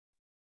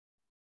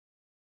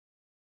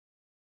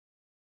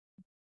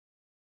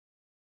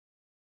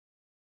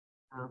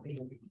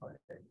Being recorded.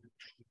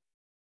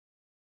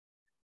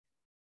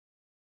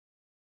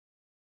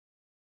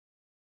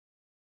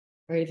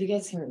 All right, if you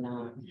guys hear a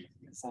knock,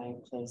 because I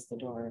closed the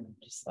door,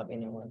 just let me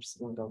know. We're just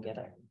gonna go get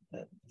it.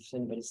 But if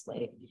anybody's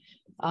late.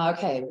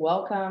 Okay,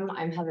 welcome.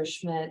 I'm Heather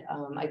Schmidt.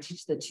 I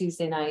teach the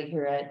Tuesday night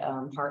here at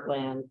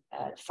Heartland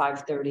at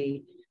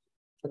 5:30.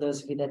 For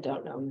those of you that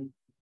don't know me,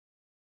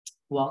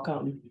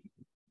 welcome.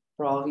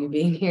 For all of you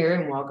being here,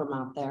 and welcome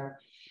out there.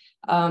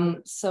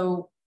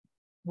 So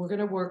we're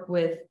gonna work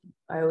with,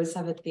 I always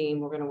have a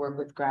theme, we're gonna work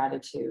with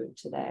gratitude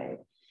today.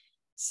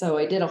 So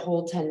I did a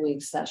whole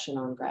 10-week session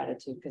on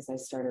gratitude because I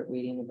started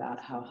reading about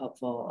how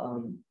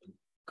helpful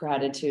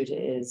gratitude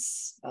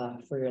is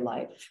for your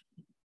life.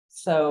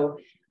 So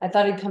I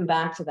thought I'd come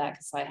back to that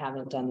because I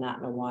haven't done that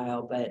in a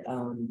while. But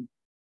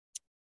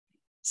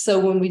so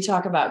when we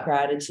talk about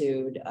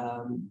gratitude,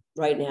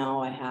 right now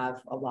I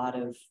have a lot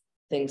of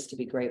things to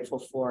be grateful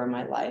for in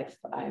my life.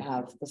 I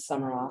have the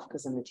summer off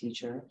because I'm a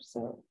teacher,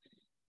 so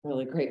I'm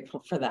really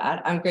grateful for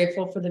that. I'm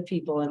grateful for the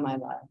people in my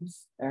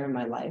lives, or in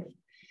my life.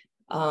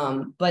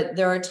 But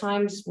there are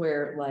times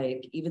where,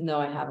 like, even though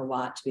I have a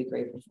lot to be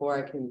grateful for,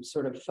 I can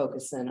sort of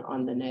focus in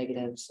on the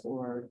negatives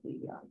or the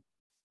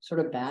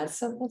sort of bad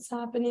stuff that's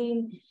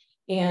happening.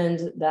 And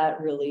that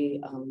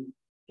really,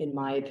 in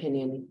my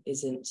opinion,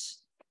 isn't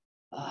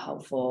a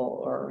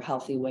helpful or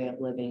healthy way of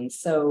living.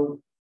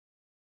 So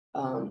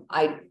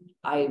I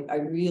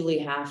really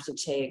have to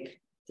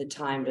take the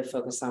time to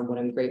focus on what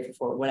I'm grateful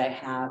for, what I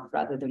have,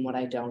 rather than what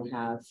I don't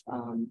have.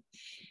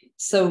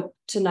 So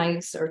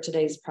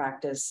today's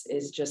practice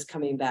is just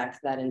coming back to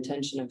that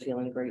intention of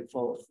feeling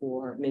grateful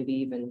for, maybe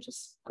even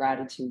just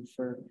gratitude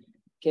for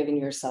giving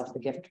yourself the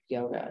gift of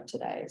yoga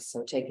today.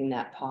 So taking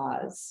that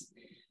pause,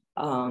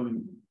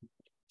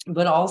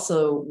 but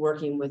also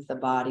working with the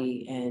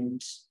body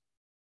and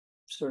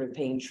sort of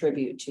paying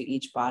tribute to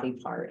each body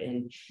part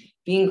and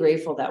being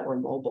grateful that we're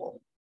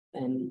mobile.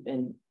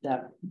 And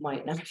that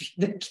might not be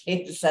the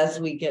case as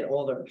we get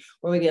older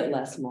or we get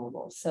less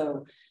mobile.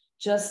 So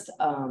just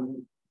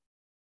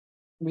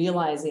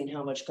realizing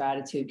how much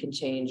gratitude can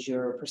change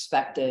your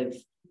perspective,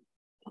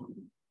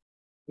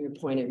 your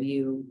point of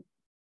view,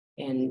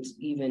 and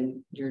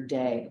even your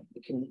day.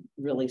 You can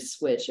really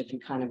switch if you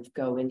kind of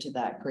go into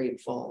that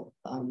grateful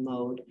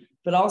mode.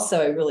 But also,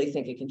 I really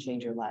think it can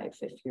change your life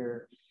if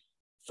you're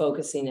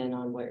focusing in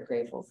on what you're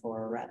grateful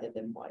for rather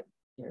than what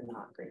you're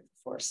not grateful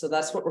for. So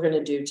that's what we're going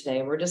to do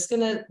today. We're just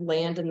going to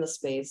land in the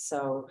space.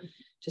 So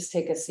just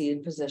take a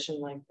seated position,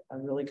 like a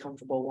really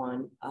comfortable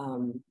one.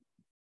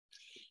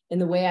 And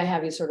the way I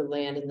have you sort of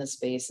land in the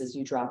space is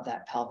you drop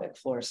that pelvic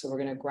floor. So we're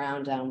going to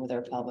ground down with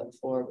our pelvic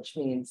floor, which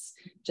means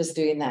just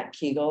doing that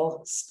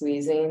Kegel,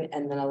 squeezing,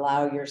 and then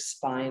allow your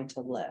spine to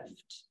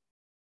lift.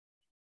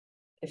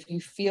 If you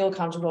feel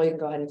comfortable, you can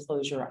go ahead and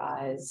close your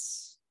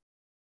eyes.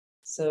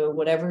 So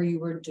whatever you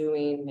were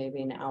doing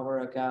maybe an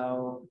hour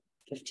ago,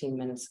 15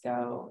 minutes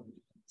ago,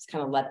 just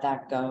kind of let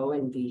that go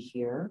and be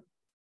here.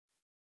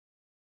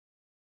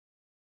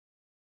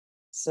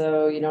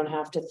 So you don't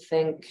have to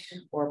think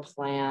or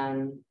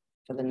plan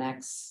for the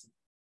next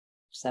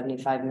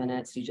 75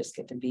 minutes. You just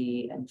get to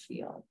be and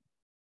feel.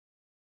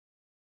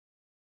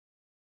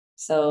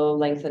 So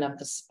lengthen up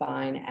the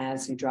spine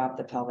as you drop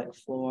the pelvic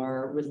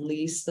floor,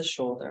 release the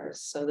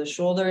shoulders. So the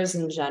shoulders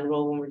in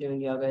general, when we're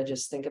doing yoga,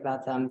 just think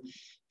about them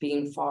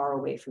being far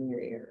away from your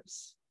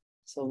ears.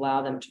 So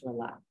allow them to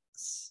relax.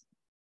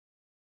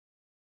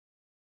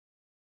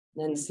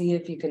 Then see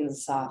if you can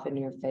soften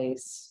your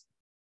face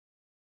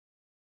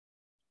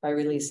by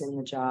releasing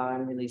the jaw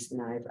and releasing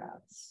the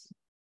eyebrows.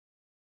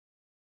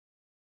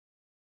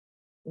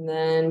 And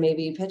then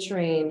maybe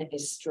picturing a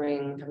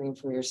string coming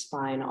from your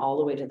spine all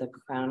the way to the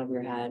crown of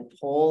your head,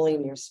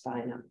 pulling your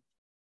spine up.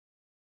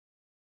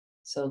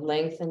 So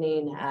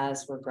lengthening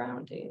as we're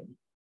grounding.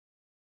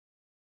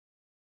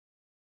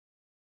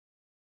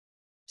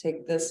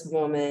 Take this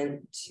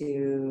moment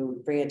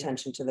to bring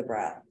attention to the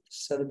breath.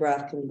 So the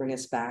breath can bring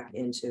us back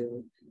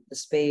into the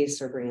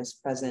space or bring us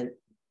present.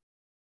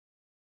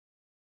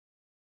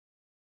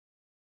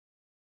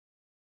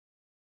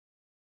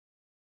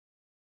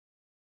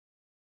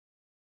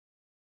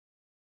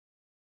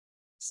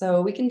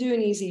 So we can do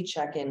an easy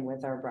check-in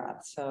with our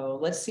breath. So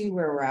let's see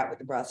where we're at with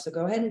the breath. So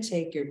go ahead and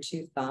take your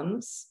two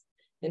thumbs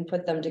and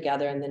put them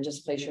together, and then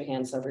just place your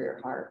hands over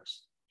your heart.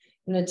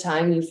 I'm going to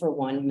time you for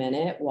 1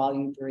 minute while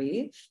you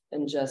breathe,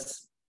 and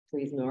just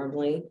breathe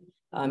normally.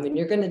 And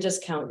you're going to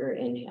just count your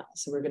inhale.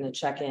 So we're going to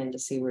check in to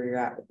see where you're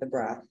at with the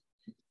breath.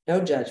 No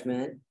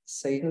judgment.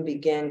 So you can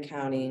begin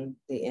counting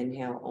the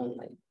inhale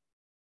only.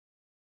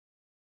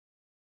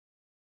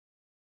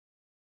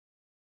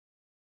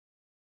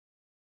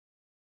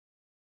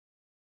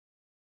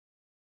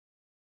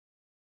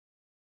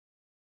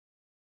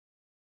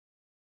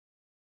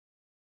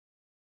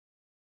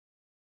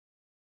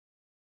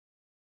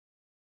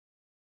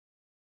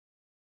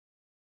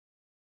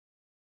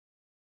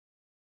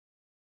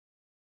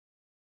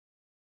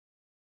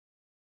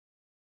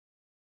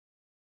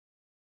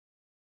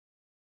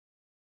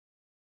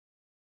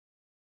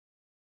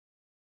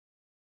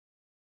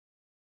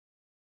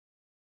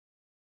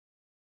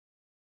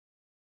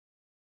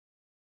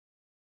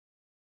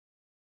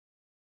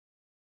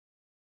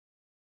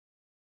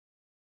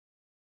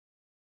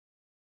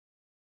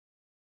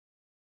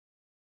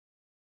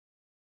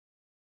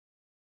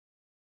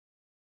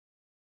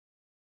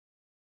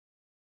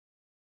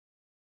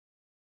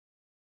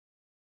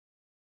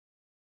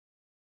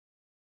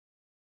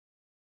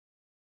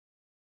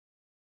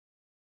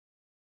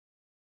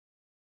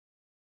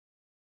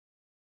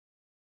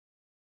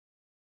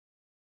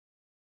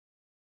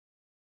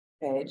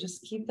 Okay,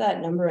 just keep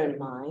that number in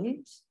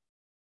mind.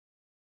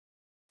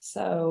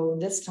 So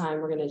this time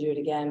we're going to do it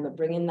again, but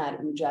bring in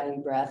that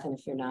Ujjayi breath. And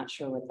if you're not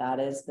sure what that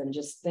is, then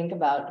just think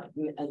about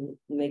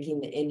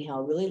making the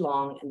inhale really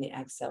long and the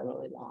exhale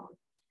really long.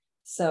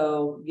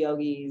 So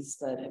yogis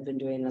that have been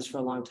doing this for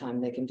a long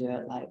time, they can do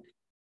it like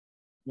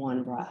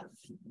one breath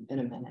in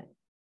a minute.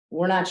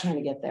 We're not trying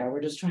to get there.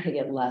 We're just trying to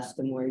get less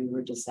than where you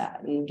were just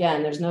at. And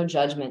again, there's no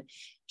judgment.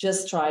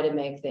 Just try to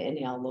make the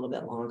inhale a little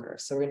bit longer.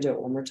 So we're going to do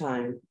it one more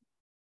time.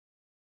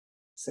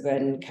 So go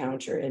ahead and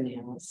count your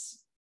inhales.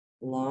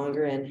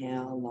 Longer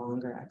inhale,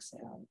 longer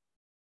exhale.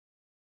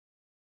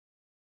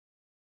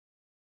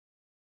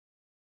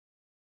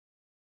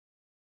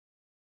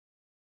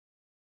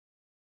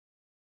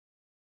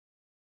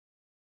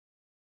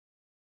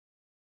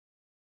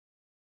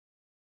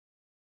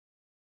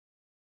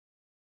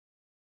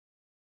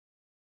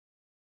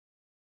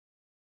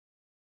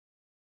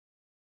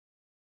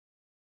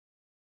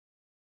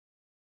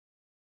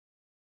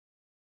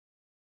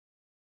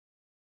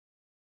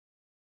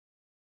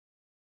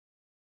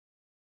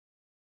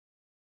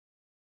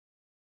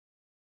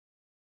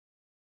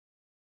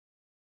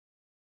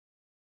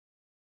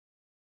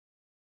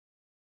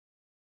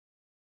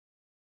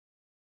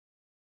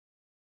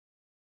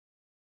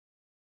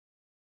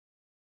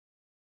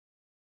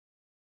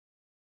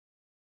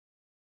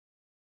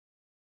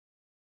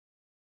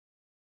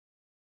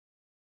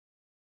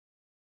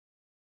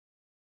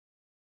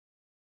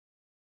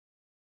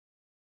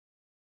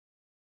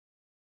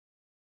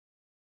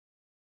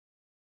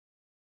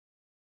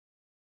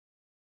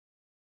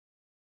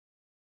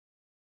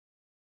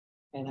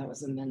 Okay, that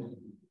was a minute.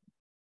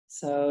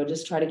 So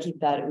just try to keep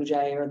that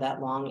Ujjayi or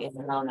that long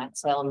inhale and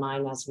exhale in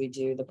mind as we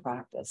do the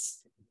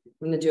practice.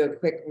 I'm going to do a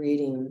quick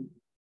reading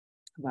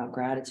about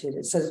gratitude.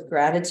 It says,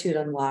 gratitude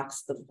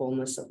unlocks the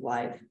fullness of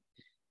life,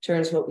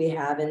 turns what we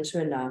have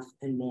into enough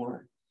and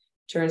more,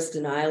 turns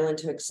denial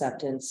into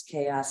acceptance,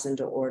 chaos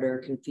into order,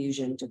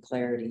 confusion to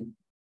clarity,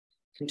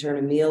 can turn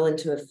a meal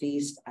into a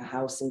feast, a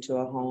house into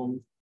a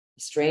home,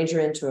 a stranger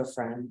into a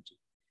friend,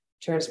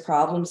 turns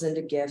problems into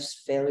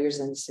gifts, failures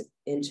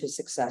into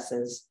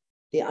successes,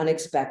 the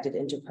unexpected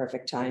into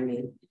perfect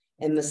timing,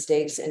 and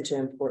mistakes into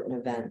important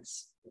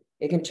events.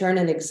 It can turn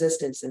an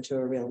existence into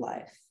a real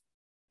life,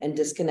 and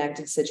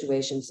disconnected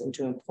situations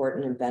into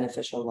important and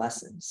beneficial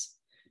lessons.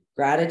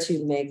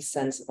 Gratitude makes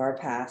sense of our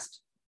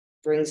past,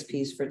 brings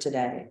peace for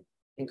today,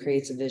 and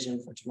creates a vision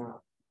for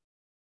tomorrow.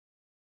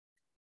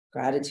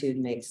 Gratitude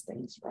makes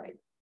things right.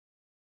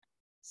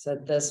 So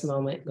at this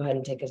moment, go ahead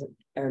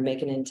and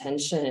make an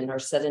intention or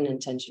set an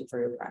intention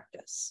for your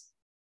practice.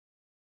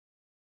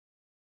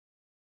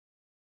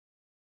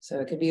 So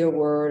it could be a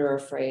word or a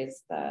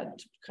phrase that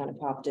kind of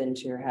popped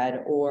into your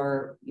head,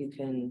 or you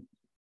can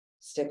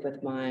stick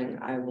with mine.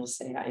 I will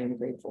say, I am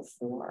grateful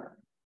for,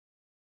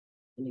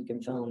 and you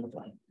can fill in the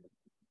blank.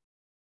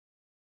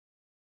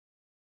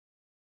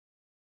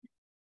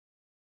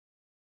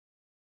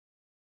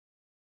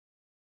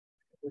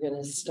 We're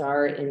going to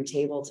start in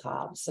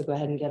tabletop. So go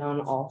ahead and get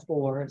on all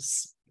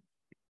fours.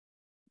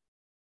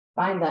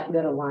 Find that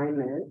good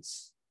alignment.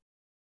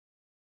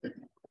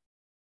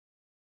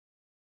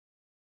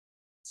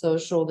 So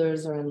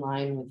shoulders are in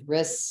line with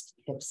wrists,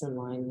 hips in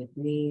line with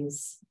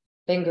knees,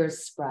 fingers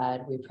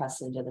spread. We press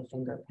into the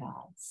finger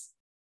pads.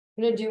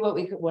 I'm going to do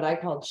what I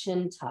call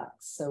chin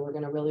tucks. So we're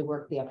going to really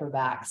work the upper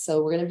back.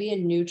 So we're going to be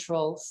in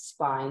neutral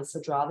spine.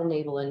 So draw the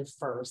navel in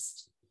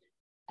first.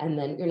 And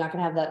then you're not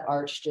going to have that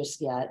arch just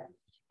yet.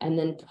 And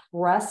then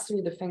press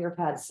through the finger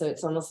pads. So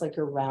it's almost like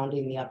you're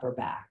rounding the upper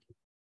back.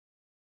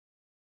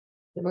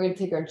 Then we're going to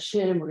take our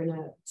chin and we're going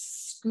to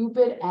scoop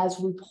it as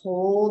we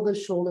pull the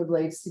shoulder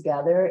blades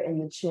together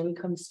and the chin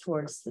comes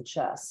towards the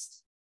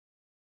chest.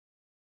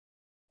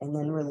 And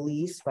then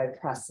release by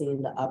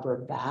pressing the upper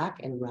back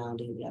and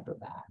rounding the upper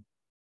back.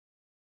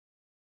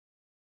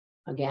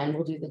 Again,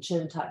 we'll do the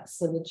chin tuck.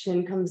 So the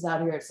chin comes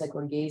out here. It's like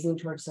we're gazing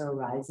towards the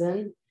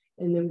horizon.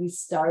 And then we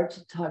start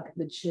to tuck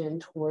the chin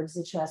towards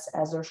the chest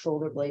as our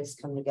shoulder blades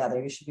come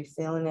together. You should be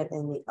feeling it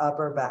in the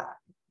upper back.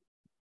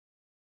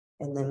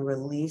 And then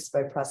release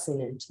by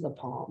pressing into the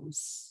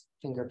palms,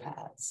 finger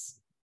pads.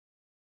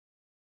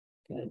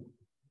 Good.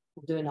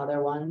 We'll do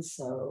another one.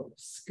 So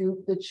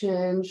scoop the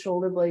chin,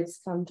 shoulder blades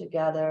come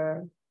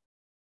together.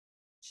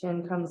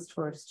 Chin comes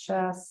towards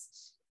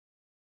chest.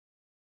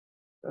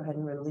 Go ahead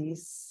and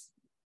release.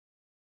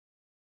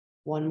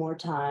 One more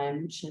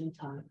time, chin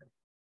tuck.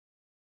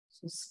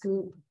 So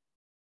scoop,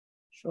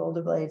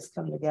 shoulder blades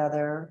come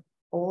together,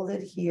 hold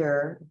it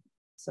here.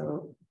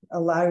 So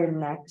allow your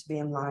neck to be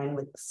in line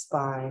with the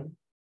spine.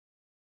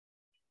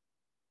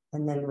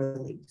 And then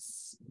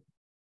release.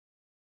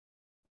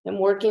 And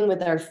working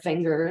with our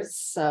fingers.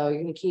 So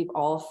you're going to keep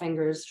all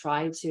fingers,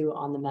 try to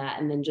on the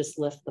mat, and then just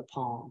lift the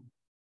palm.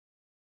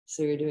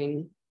 So you're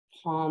doing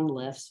palm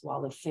lifts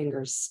while the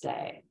fingers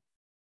stay.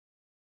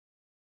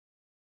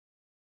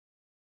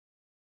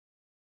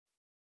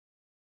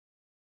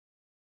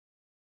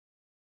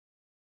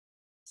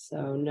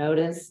 So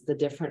notice the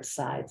different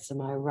sides. So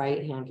my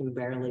right hand can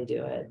barely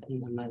do it.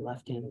 And then my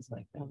left hand is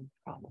like, no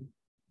problem.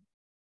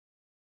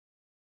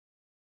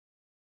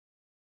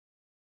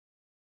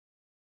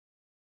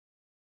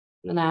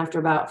 And after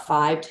about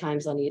 5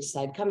 times on each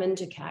side, come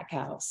into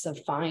cat-cow. So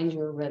find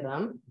your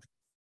rhythm.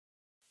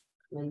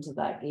 Come into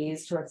that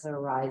gaze towards the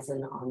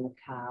horizon on the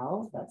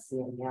cow. That's the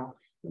inhale.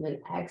 And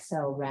then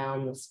exhale,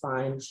 round the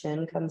spine.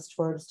 Chin comes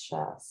towards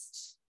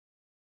chest.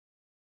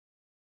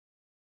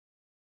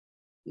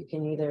 You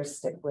can either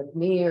stick with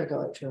me or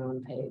go at your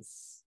own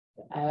pace.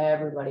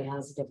 Everybody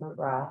has a different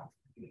breath.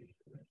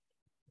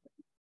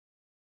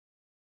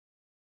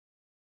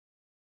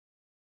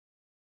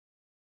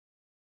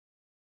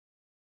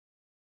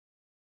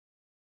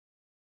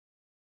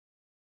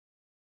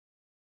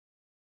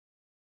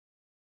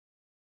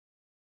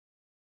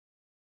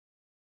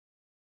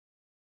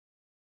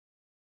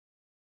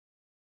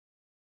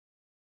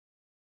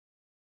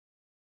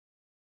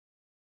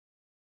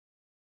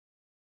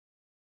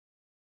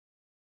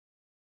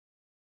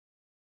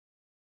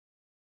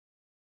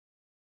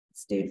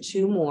 Let's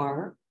do 2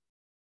 more.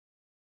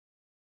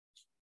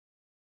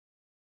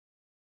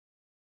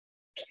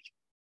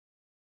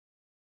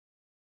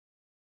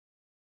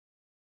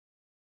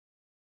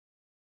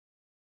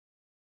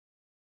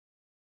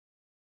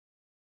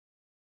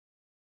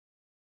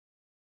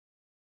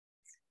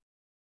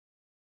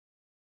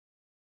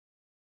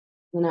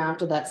 And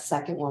after that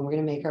second one, we're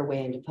going to make our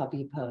way into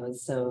puppy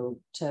pose. So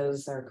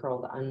toes are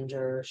curled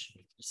under.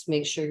 Just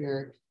make sure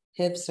your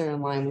hips are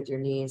in line with your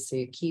knees. So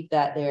you keep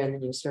that there and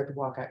then you start to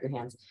walk out your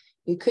hands.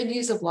 You could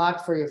use a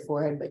block for your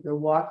forehead, but you're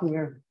walking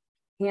your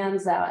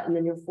hands out and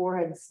then your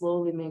forehead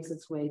slowly makes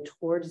its way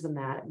towards the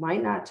mat. It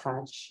might not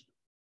touch.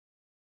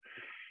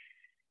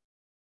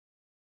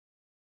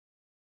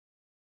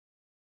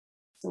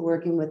 So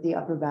working with the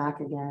upper back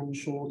again,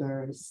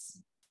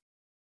 shoulders.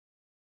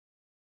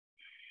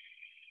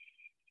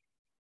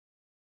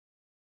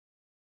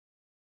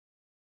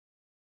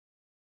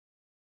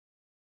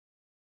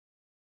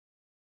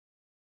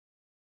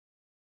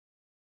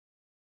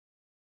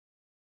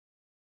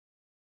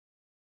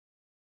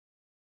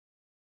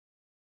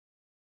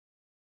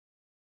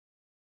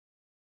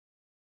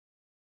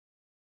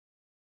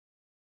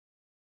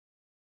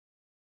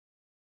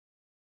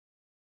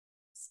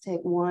 Let's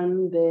take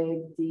one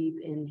big deep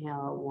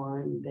inhale,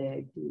 one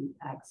big deep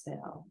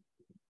exhale.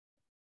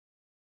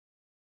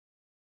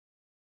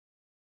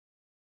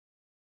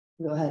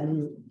 Go ahead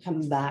and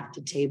come back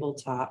to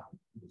tabletop.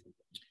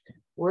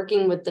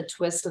 Working with the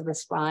twist of the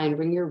spine,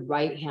 bring your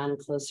right hand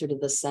closer to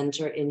the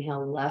center.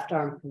 Inhale, left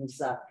arm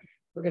comes up.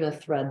 We're going to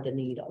thread the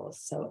needle.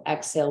 So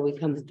exhale, we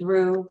come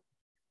through.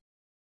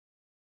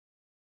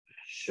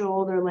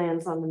 Shoulder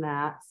lands on the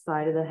mat,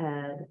 side of the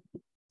head,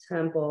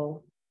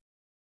 temple.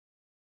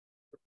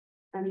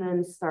 And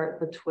then start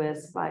the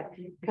twist by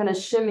kind of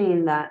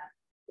shimmying that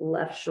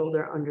left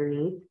shoulder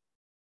underneath.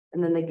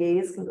 And then the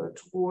gaze can go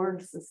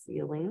towards the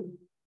ceiling.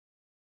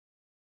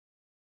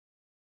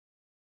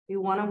 You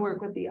want to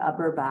work with the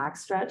upper back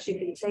stretch. You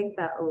can take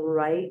that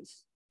right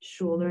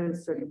shoulder and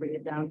start to bring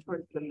it down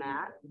towards the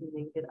mat and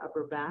then get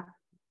upper back,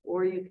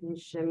 or you can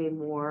shimmy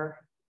more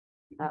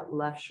that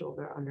left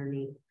shoulder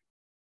underneath.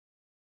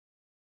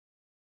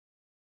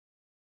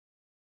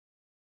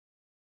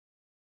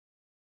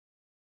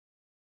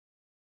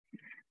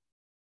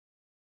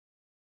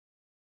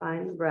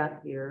 Find the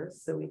breath here.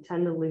 So we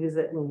tend to lose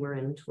it when we're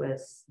in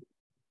twists.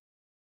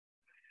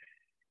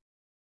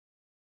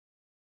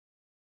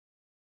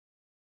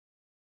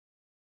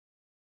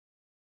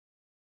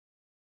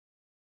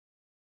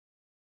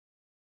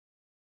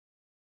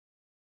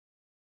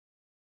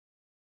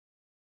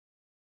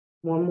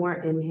 One more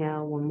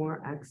inhale, one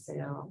more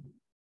exhale.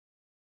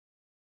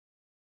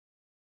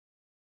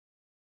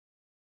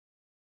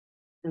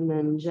 And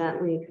then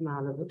gently come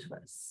out of the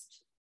twist.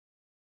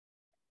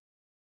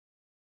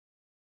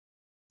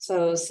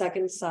 So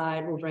second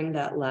side, we'll bring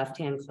that left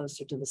hand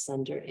closer to the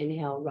center.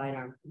 Inhale, right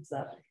arm comes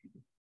up.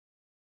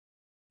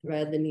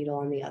 Thread the needle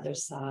on the other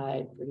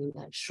side, bringing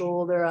that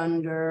shoulder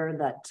under,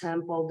 that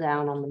temple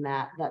down on the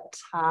mat, that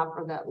top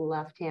or that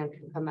left hand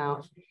can come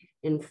out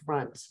in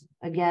front.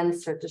 Again,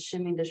 start to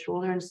shimmy the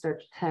shoulder and start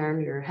to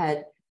turn your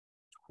head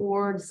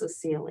towards the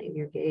ceiling,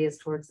 your gaze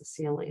towards the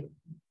ceiling.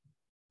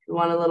 If you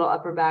want a little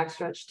upper back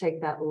stretch,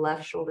 take that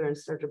left shoulder and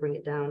start to bring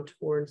it down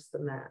towards the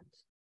mat.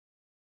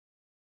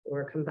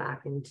 Or come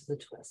back into the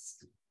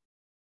twist.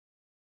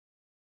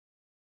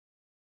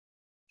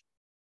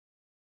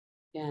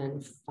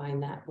 And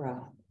find that breath.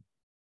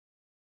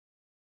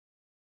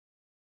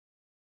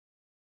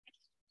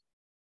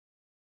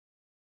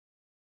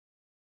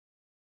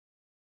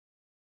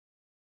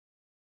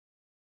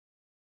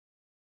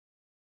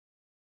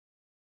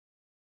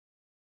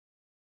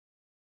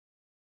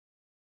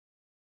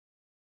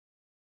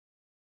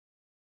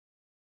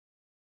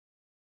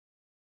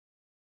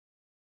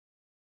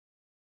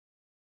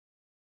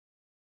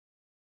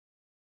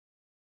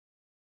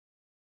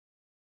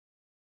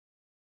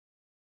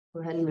 Go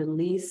ahead and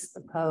release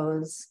the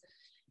pose.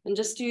 And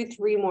just do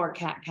 3 more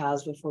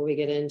cat-cows before we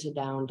get into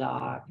down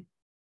dog.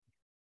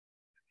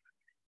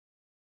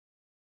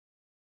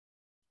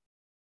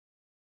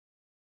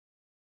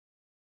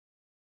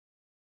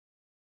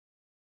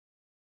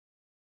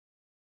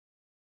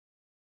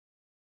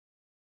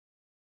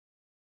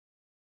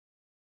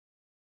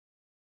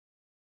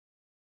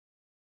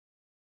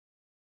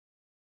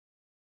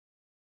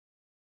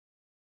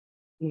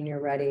 When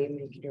you're ready,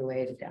 making your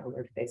way to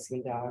downward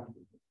facing dog.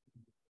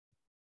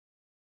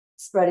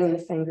 Spreading the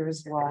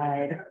fingers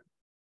wide.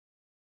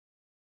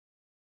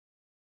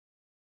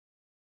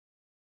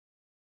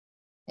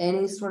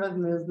 Any sort of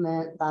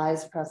movement,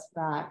 thighs pressed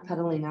back,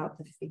 pedaling out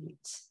the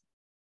feet.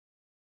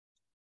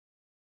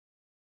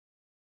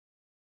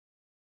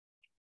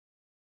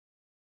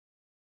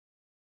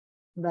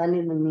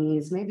 Bending the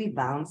knees, maybe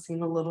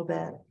bouncing a little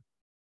bit.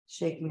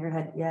 Shaking your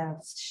head,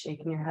 yes.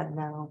 Shaking your head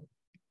no.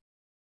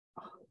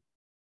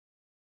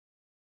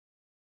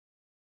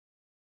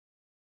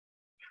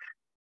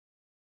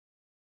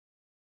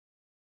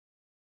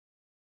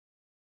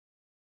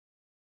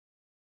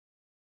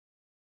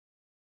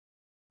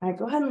 All right,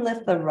 go ahead and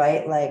lift the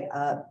right leg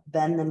up,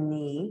 bend the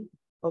knee,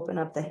 open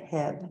up the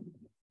hip.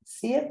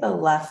 See if the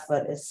left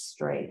foot is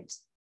straight.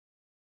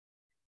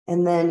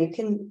 And then you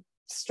can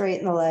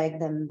straighten the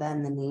leg, then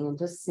bend the knee, and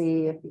just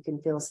see if you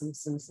can feel some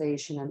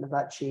sensation in the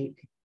butt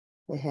cheek,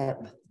 the hip.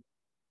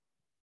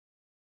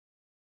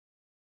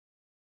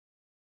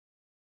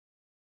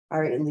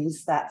 All right,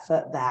 release that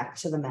foot back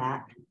to the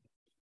mat.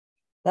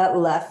 That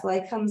left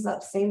leg comes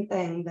up, same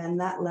thing,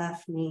 bend that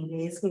left knee.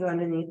 Gaze can go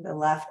underneath the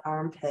left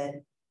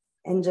armpit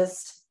and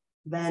just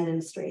bend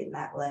and straighten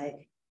that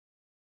leg.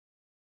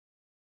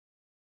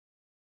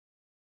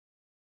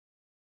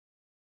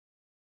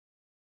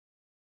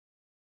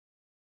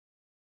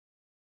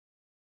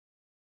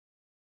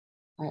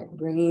 All right,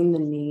 bring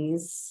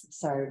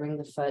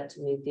the foot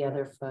to meet the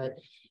other foot,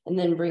 and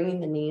then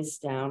bringing the knees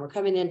down. We're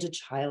coming into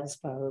child's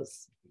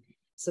pose.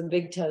 So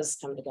big toes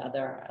come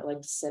together. I like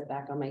to sit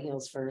back on my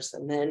heels first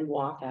and then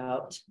walk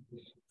out.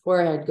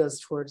 Forehead goes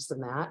towards the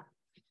mat.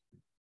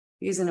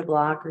 Using a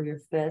block or your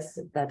fist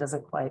if that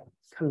doesn't quite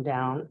come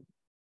down.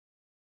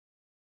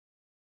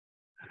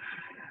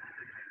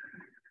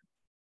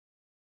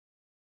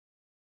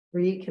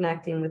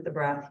 Reconnecting with the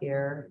breath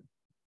here.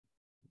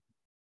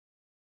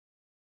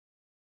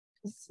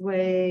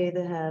 Sway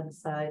the head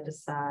side to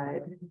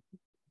side.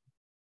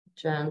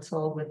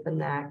 Gentle with the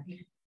neck,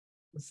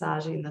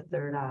 massaging the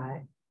third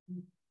eye.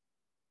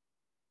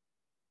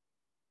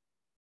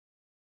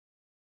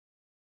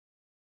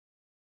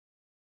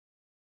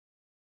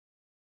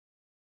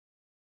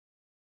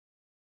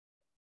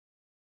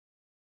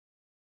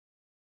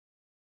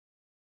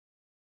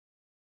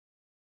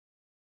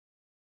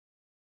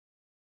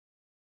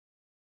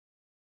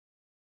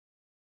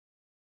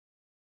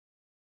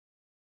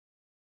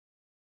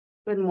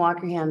 Go ahead and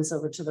walk your hands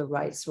over to the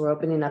right. So we're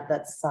opening up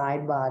that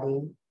side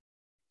body.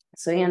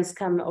 So hands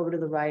come over to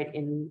the right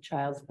in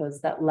child's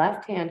pose. That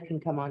left hand can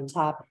come on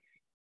top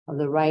of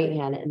the right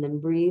hand and then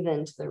breathe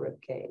into the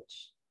rib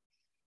cage.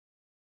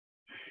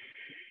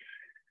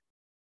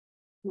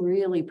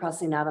 Really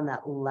pressing out on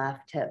that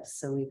left hip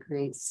so we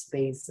create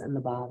space in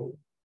the body.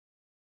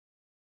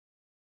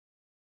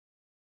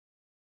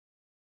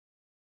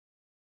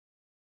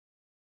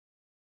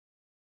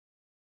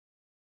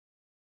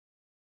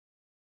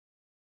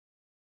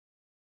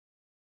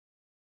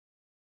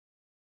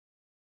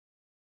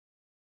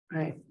 All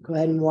right, go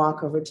ahead and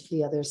walk over to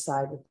the other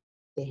side with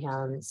the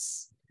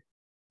hands.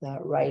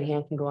 That right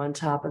hand can go on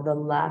top of the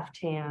left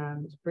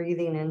hand,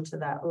 breathing into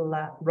that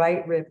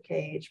right rib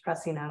cage,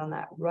 pressing out on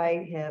that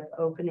right hip,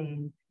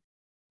 opening,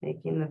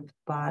 making the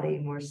body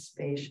more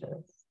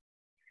spacious.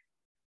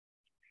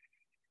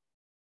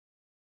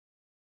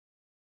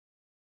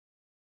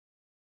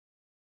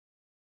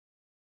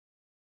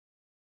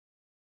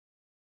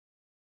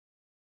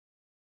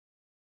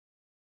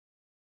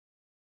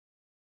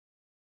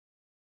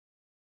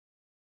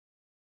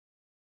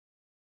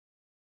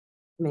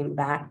 Coming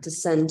back to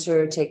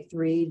center, take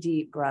 3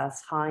 deep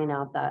breaths, high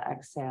out that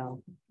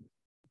exhale.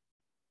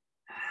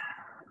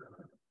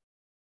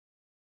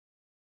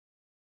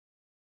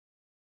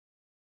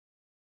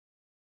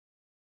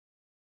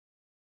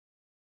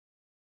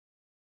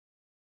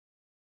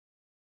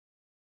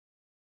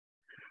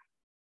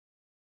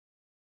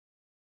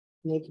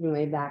 Making your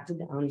way back to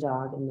down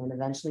dog and then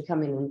eventually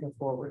coming into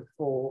forward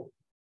fold.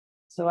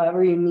 So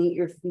however you meet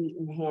your feet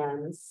and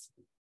hands,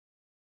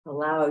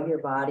 allow your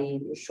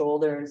body, your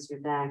shoulders, your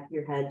neck,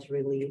 your head to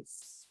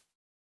release.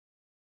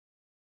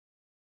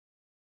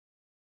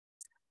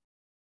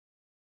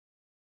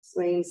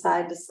 Swaying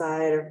side to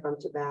side or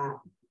front to back.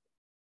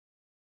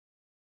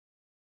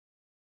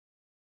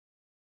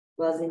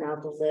 Buzzing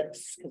out the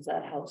lips because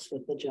that helps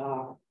with the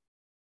jaw.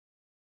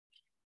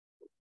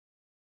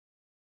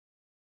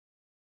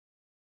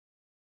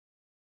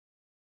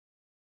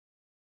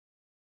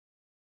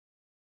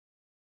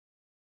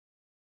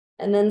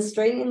 And then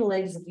straightening the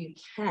legs if you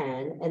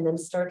can, and then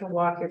start to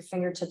walk your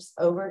fingertips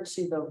over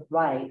to the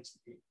right.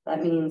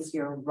 That means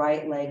your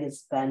right leg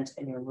is bent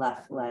and your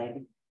left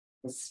leg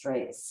is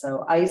straight.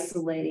 So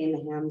isolating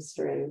the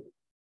hamstring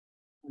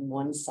on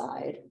one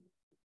side.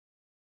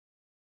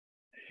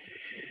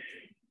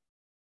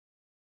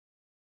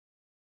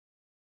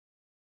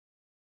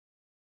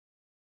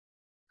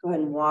 Go ahead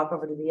and walk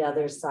over to the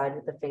other side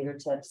with the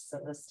fingertips. So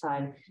this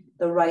time,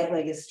 the right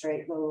leg is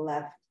straight, the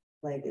left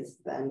leg is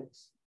bent.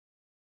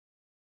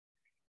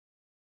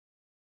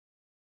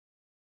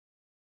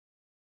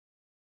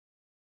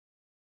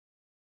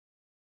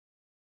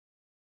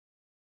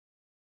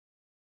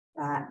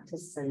 back to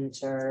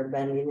center,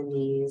 bending the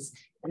knees,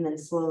 and then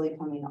slowly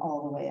coming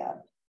all the way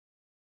up.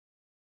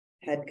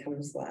 Head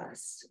comes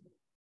last.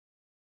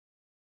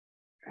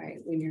 All right,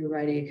 when you're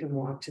ready, you can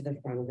walk to the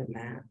front of the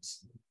mat.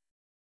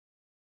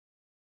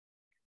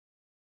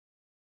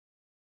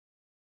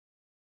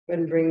 Go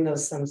ahead and bring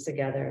those thumbs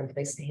together and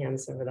place the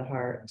hands over the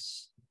heart.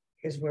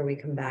 Here's where we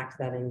come back to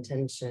that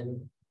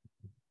intention.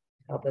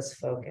 Help us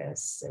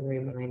focus and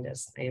remind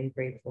us, I am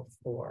grateful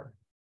for.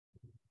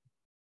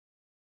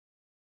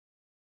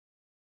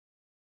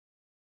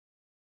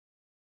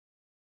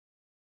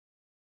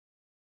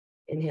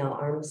 Inhale,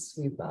 arms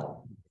sweep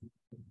up.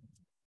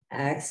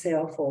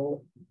 Exhale,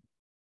 fold.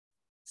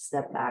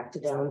 Step back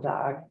to down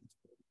dog.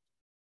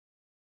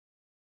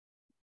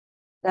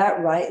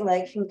 That right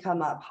leg can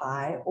come up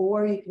high,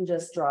 or you can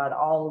just draw it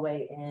all the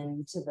way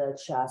into the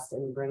chest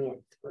and bring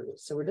it through.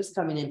 So we're just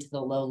coming into the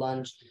low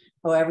lunge.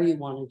 However you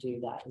want to do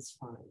that is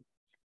fine.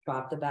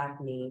 Drop the back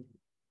knee.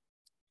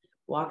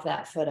 Walk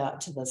that foot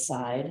out to the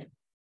side.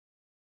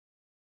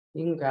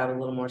 You can grab a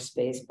little more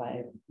space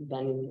by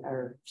bending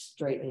or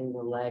straightening the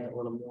leg a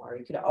little more.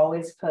 You could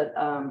always put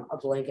a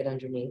blanket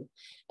underneath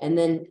and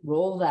then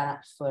roll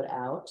that foot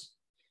out.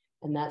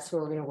 And that's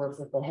where we're going to work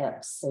with the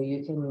hips. So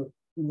you can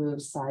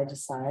move side to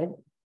side.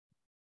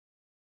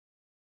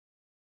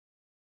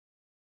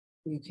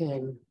 You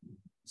can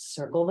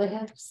circle the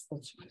hips.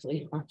 That's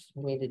really hard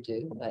for me to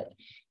do, but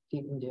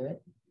you can do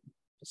it.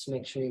 Just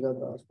make sure you go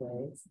both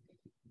ways.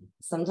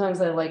 Sometimes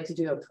I like to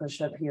do a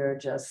push-up here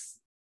just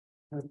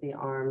with the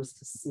arms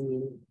to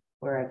see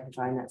where I can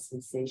find that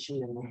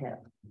sensation in the hip.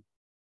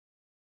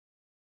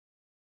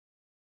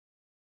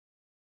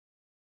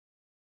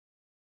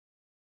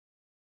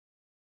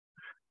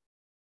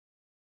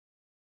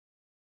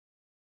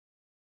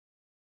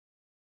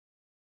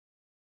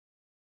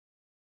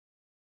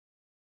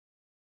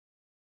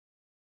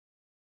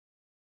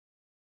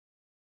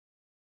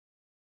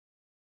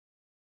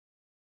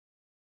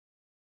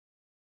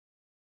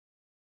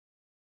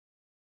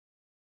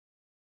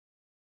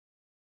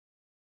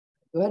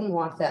 Go ahead and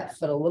walk that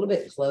foot a little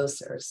bit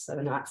closer, so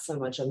not so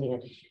much on the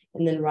end.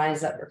 And then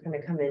rise up, we're going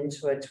to come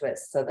into a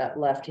twist. So that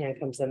left hand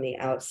comes on the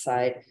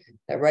outside.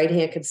 That right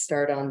hand could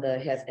start on the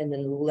hip and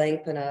then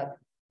lengthen up.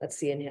 Let's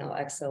see, inhale,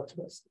 exhale,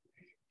 twist.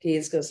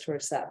 Gaze goes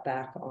towards that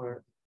back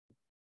arm.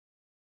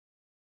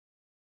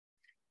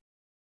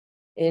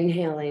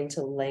 Inhaling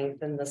to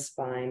lengthen the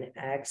spine,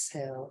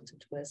 exhale to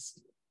twist.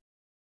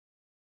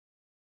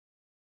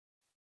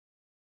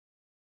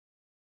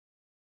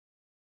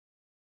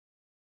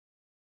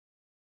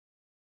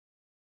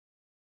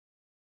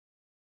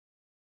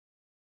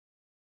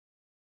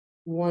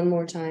 One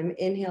more time.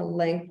 Inhale,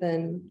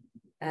 lengthen.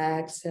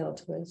 Exhale,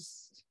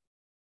 twist.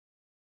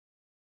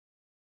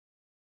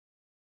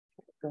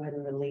 Go ahead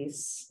and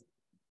release.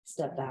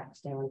 Step back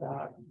to down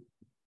dog.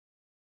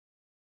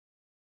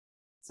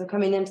 So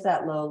coming into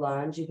that low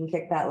lunge, you can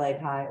kick that leg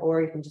high,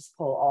 or you can just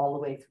pull all the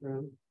way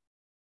through.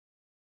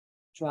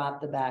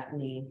 Drop the back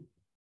knee.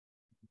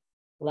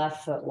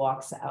 Left foot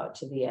walks out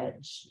to the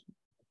edge.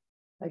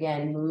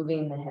 Again,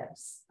 moving the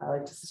hips. I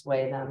like to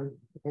sway them.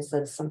 Like I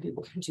said, some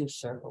people can do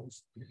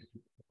circles.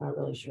 Not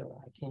really sure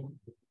what I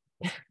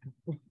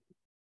can.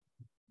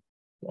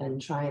 And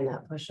trying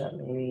that push-up,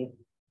 maybe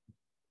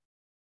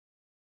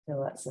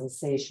feel that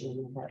sensation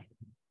in the hip.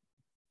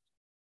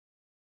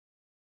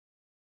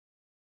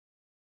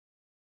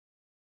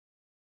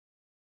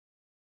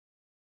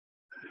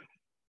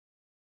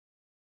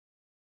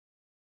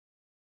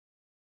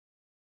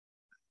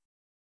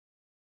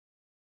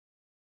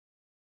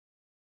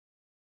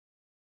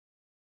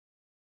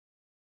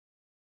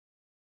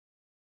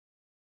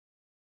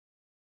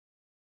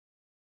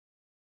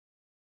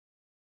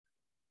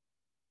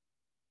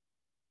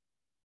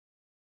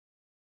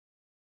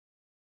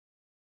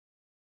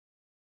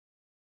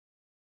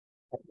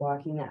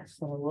 Walking that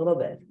foot a little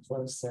bit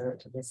closer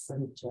to the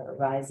center,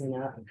 rising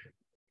up.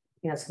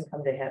 Hands can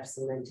come to hips,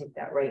 and then take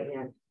that right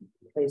hand,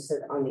 place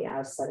it on the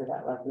outside of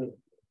that left knee.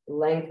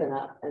 Lengthen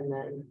up and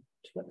then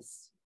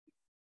twist.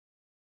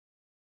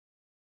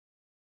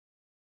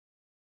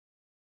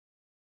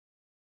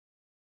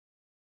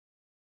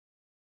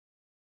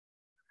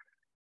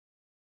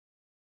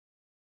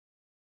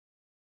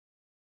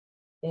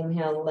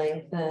 Inhale,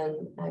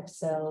 lengthen,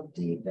 exhale,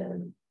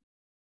 deepen.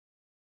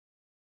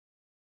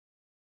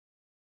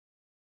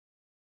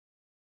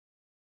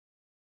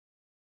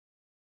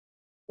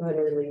 Go ahead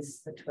and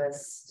release the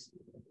twist.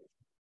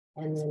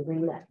 And then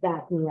bring that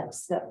back knee up,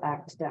 step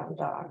back to down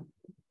dog.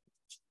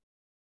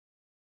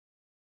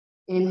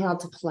 Inhale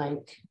to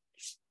plank.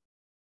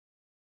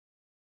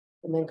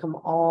 And then come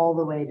all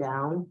the way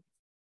down.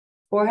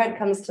 Forehead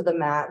comes to the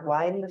mat,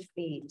 widen the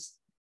feet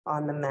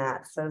on the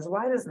mat. So as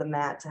wide as the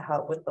mat to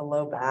help with the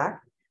low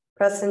back.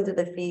 Press into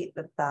the feet,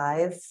 the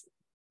thighs.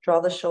 Draw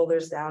the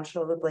shoulders down,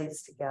 shoulder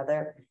blades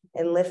together.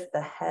 And lift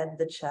the head,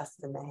 the chest,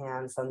 and the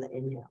hands on the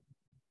inhale.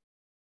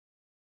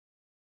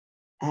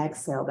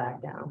 Exhale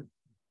back down.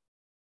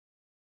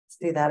 Let's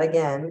do that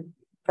again.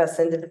 Press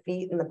into the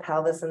feet and the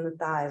pelvis and the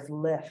thighs.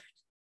 Lift.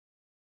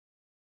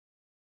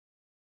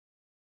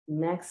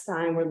 Next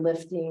time we're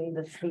lifting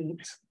the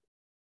feet.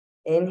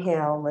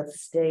 Inhale, let's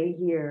stay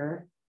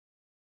here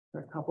for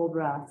a couple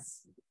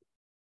breaths.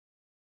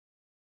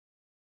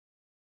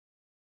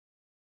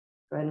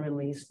 Go ahead and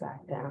release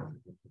back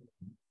down.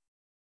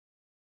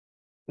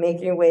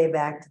 Make your way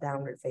back to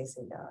downward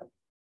facing dog.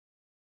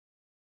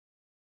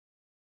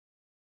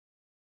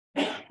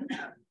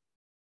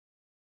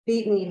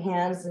 Feet meet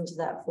hands into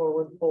that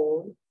forward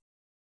fold.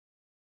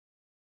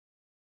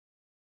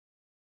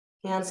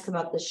 Hands come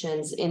up the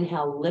shins.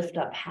 Inhale, lift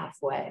up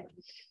halfway.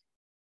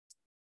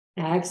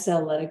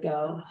 Exhale, let it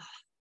go.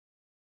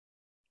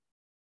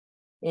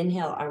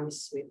 Inhale,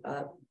 arms sweep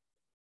up.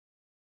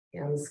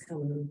 Hands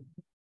come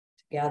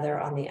together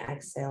on the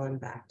exhale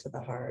and back to the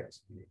heart.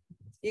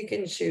 You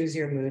can choose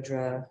your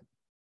mudra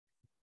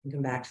and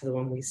come back to the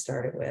one we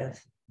started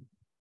with.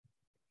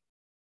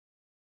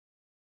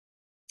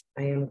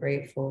 I am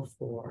grateful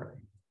for.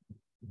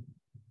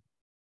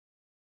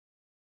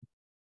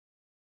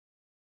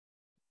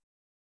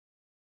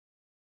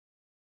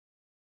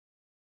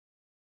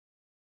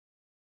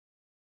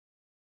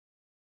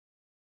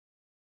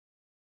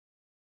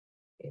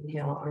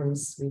 Inhale,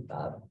 arms sweep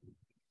up.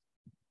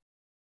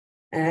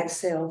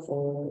 Exhale,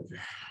 fold.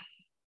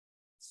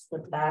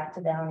 Slip back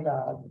to down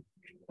dog.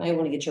 Might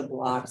want to get your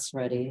blocks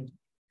ready.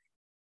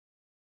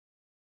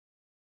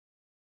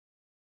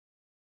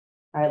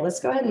 All right,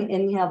 let's go ahead and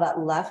inhale that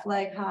left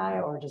leg high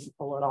or just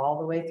pull it all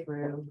the way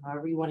through.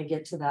 However you want to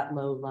get to that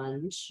low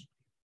lunge.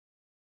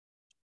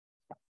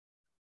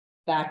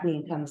 Back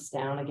knee comes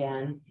down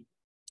again.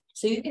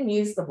 So you can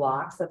use the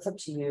blocks, that's up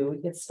to you.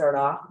 We could start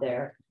off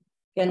there.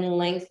 Again,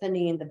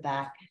 lengthening the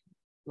back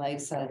leg.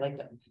 So I'd like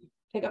to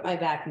pick up my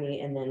back knee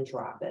and then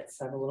drop it.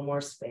 So I have a little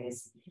more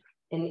space.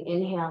 And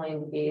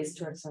inhaling, gaze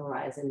towards the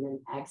horizon,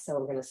 then exhale,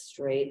 we're going to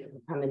straight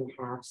and come in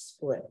half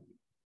split.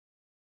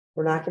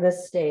 We're not going to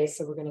stay,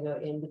 so we're going to go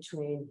in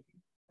between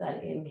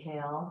that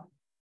inhale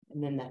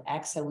and then that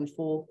exhale, we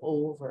fold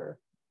over.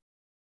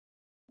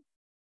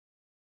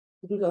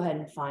 You can go ahead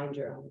and find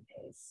your own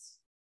pace.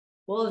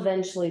 We'll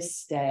eventually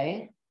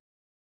stay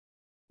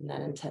in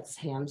that intense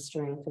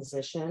hamstring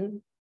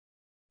position.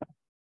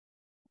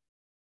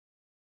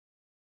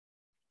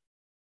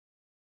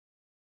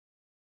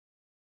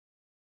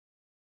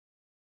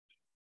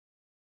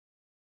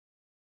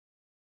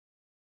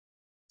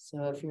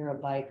 So if you're a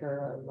biker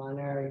or a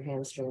runner, your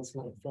hamstrings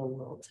might feel a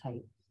little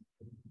tight.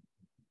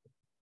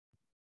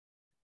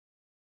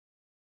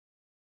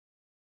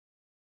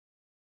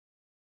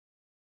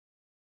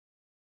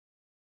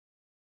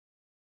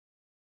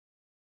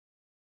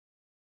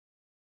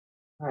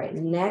 All right,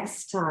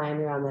 next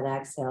time you're on that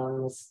exhale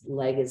and this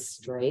leg is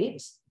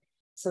straight.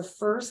 So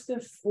first,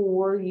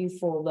 before you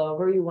fold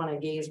over, you want to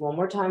gaze one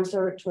more time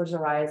towards the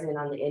horizon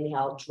on the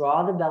inhale,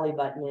 draw the belly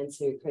button in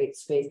so you create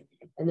space,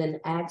 and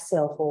then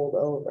exhale, fold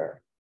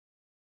over.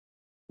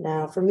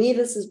 Now, for me,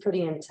 this is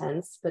pretty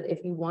intense, but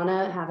if you want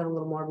to have it a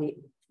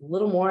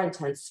little more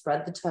intense,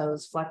 spread the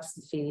toes, flex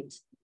the feet,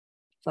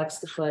 flex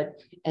the foot,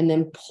 and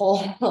then pull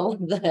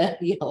the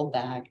heel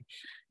back.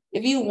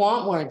 If you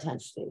want more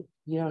intensity,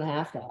 you don't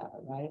have to have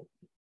it, right?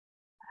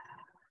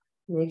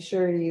 Make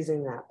sure you're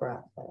using that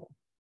breath there.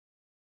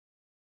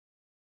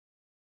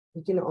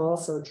 You can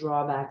also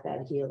draw back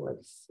that heel.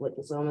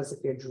 It's almost if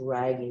you're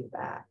dragging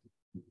back.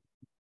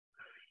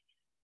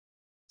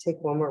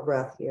 Take one more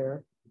breath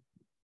here.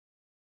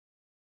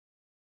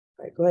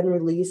 All right, go ahead and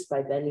release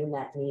by bending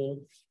that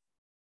knee.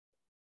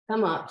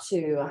 Come up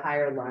to a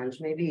higher lunge.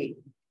 Maybe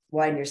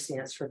widen your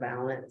stance for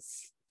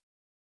balance.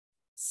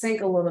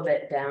 Sink a little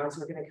bit down.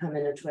 So we're going to come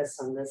in a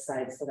twist on this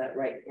side so that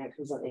right hand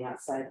comes on the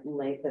outside.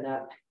 Lengthen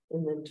up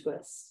and then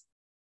twist.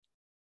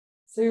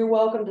 So you're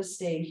welcome to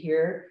stay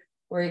here,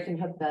 or you can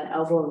hook that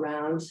elbow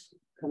around,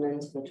 come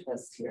into the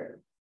twist here.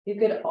 You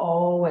could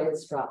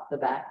always drop the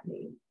back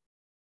knee.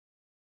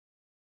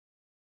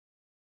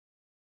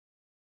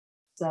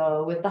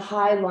 So with the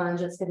high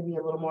lunge, it's going to be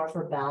a little more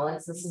for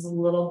balance. This is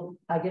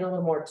I get a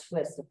little more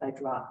twist if I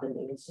drop the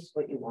knee. It's just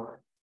what you want.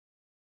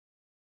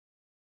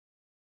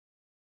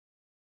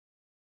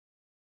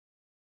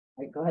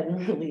 All right, go ahead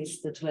and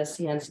release the twist.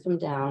 Hands come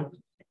down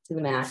to the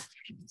mat.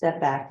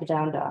 Step back to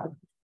down dog.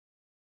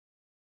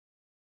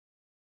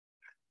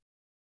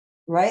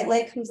 Right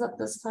leg comes up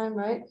this time,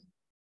 right?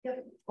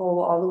 Yep. Pull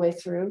all the way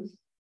through.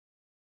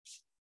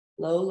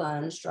 Low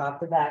lunge, drop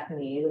the back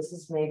knee. This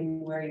is maybe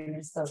where you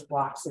use those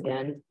blocks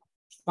again.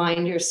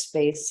 Find your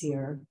space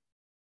here.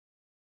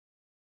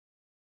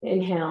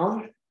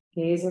 Inhale,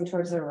 gazing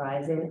towards the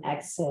horizon.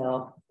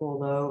 Exhale,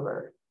 fold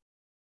over.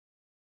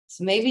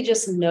 So maybe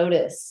just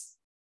notice,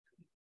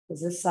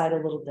 is this side a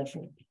little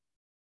different?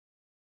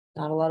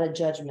 Not a lot of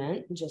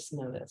judgment, just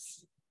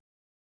notice.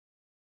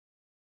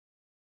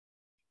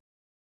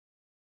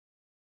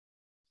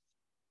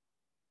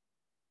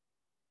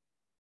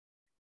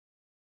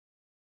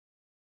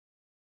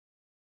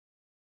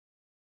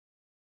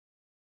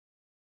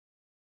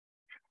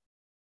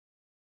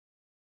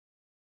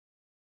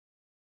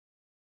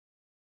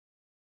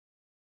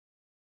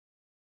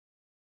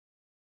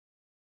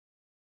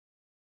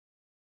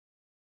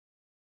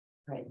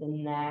 Right, the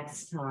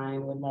next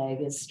time when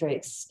leg is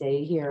straight,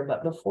 stay here.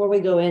 But before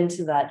we go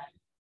into that,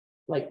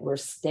 like we're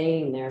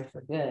staying there for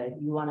good,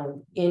 you want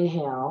to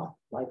inhale,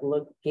 like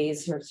look,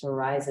 gaze towards the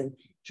horizon,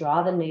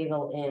 draw the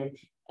navel in,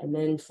 and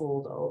then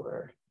fold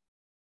over.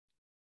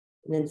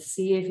 And then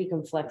see if you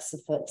can flex the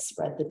foot,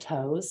 spread the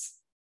toes.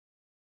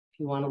 If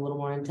you want a little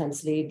more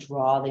intensity,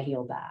 draw the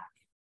heel back.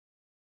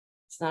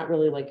 It's not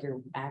really like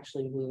you're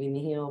actually moving the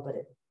heel, but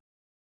it's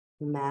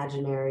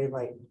imaginary,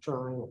 like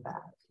drawing it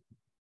back.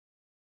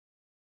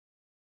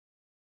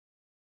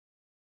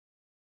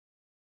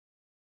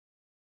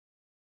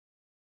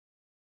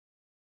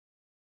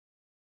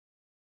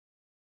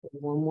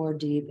 One more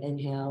deep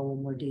inhale,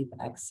 one more deep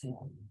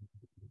exhale.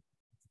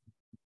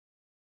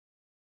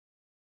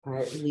 All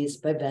right, release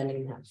by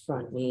bending that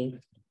front knee.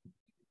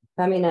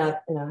 Coming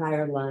up in a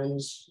higher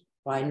lunge,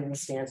 widening the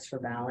stance for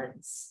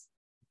balance.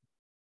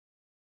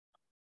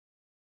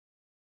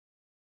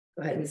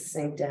 Go ahead and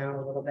sink down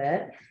a little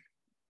bit.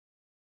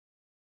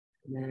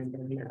 And then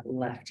bring that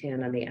left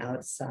hand on the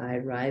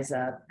outside, rise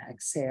up,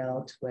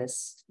 exhale,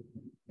 twist.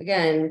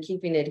 Again,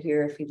 keeping it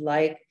here if you'd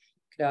like.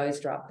 You could always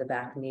drop the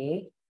back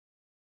knee,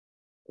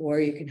 or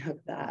you can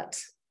hook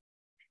that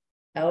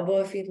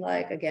elbow if you'd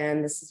like.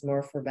 Again, this is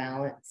more for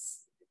balance.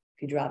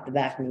 If you drop the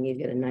back knee, you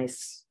get a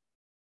nice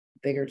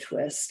bigger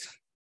twist.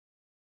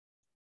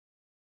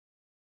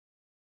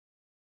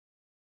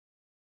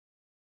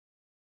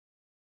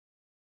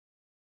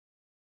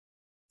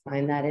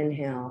 Find that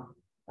inhale,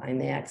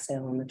 find the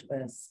exhale on the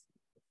twist.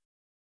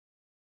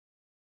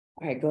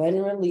 All right, go ahead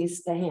and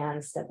release the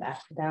hands, step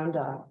back to down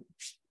dog.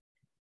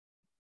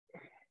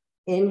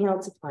 Inhale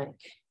to plank.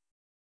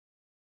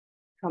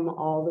 Come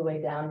all the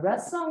way down,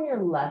 rest on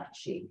your left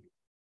cheek.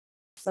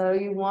 So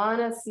you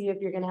wanna see if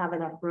you're gonna have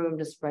enough room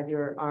to spread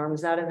your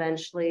arms out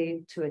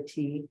eventually to a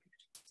T.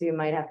 So you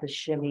might have to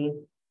shimmy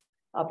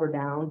up or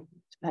down,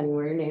 depending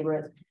where your neighbor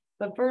is.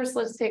 But first,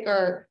 let's take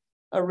a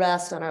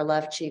rest on our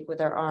left cheek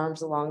with our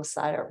arms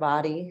alongside our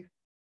body.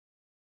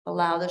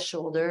 Allow the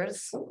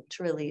shoulders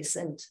to release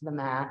into the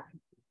mat.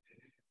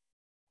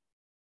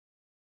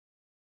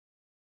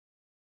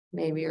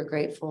 Maybe you're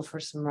grateful for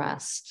some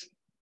rest.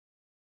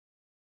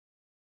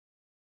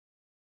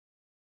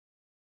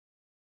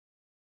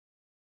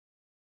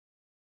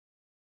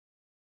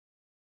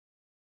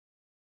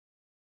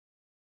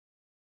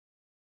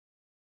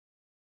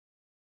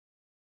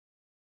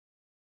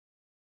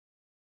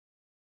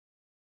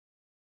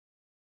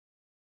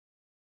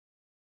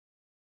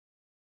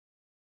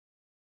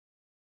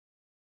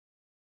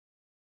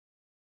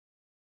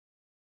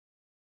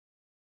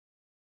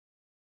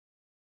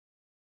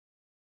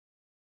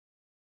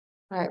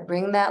 All right,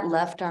 bring that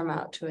left arm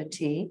out to a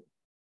T.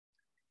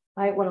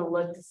 Might want to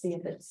look to see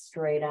if it's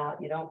straight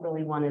out. You don't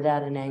really want it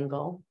at an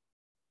angle.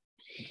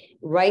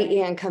 Right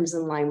hand comes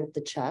in line with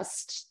the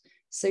chest.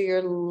 So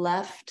your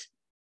left,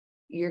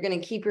 you're going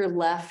to keep your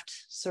left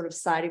sort of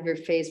side of your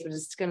face, but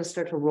it's going to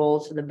start to roll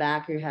to the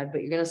back of your head,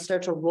 but you're going to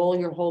start to roll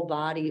your whole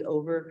body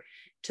over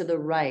to the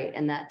right.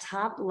 And that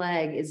top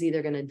leg is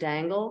either going to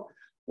dangle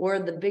or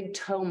the big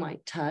toe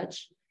might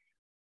touch,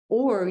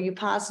 or you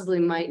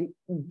possibly might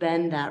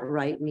bend that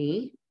right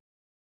knee.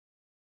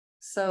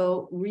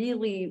 So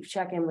really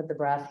check in with the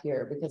breath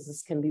here because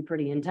this can be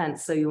pretty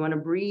intense. So you want to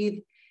breathe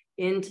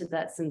into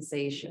that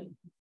sensation.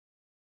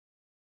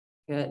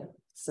 Good.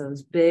 So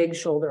this big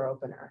shoulder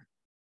opener.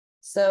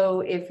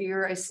 So if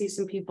I see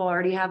some people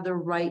already have their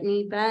right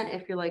knee bent.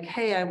 If you're like,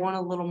 hey, I want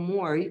a little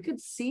more, you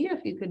could see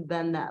if you could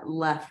bend that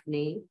left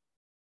knee.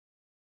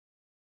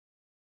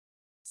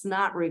 It's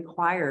not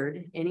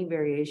required. Any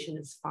variation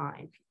is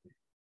fine.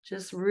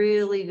 Just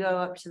really go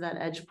up to that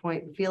edge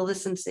point, feel the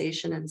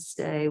sensation and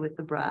stay with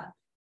the breath.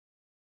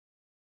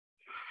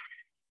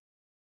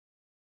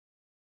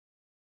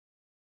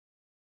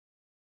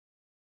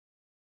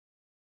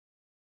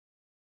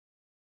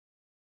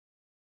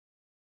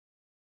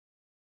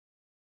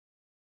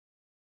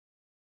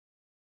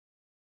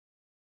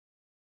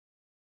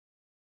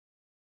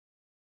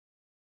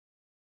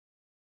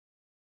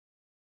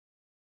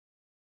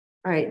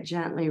 All right,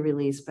 gently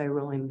release by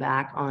rolling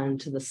back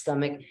onto the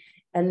stomach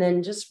and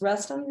then just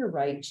rest on your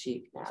right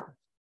cheek now.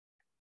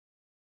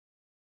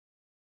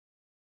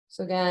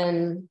 So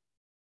again,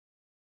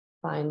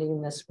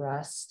 finding this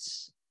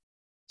rest,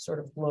 sort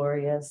of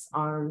glorious,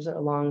 arms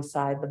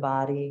alongside the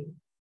body,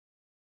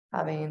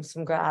 having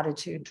some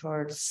gratitude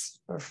towards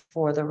or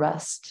for the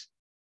rest,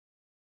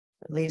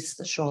 release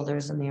the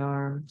shoulders and the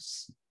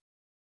arms.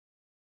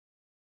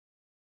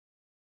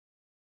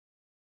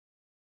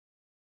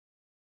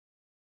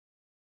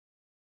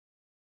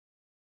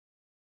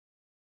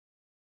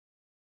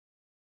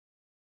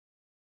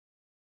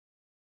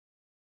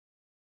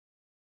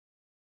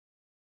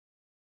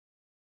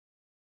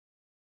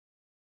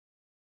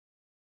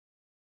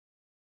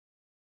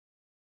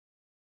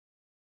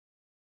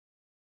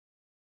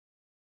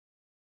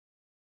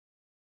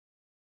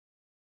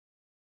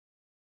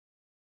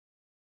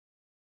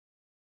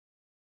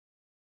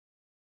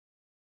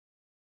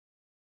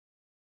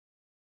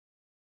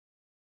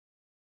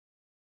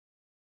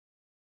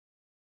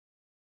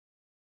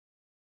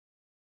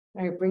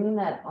 All right, bringing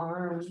that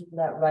arm,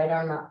 that right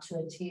arm up to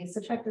a T.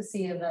 So check to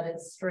see that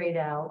it's straight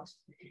out.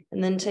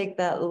 And then take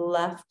that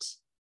left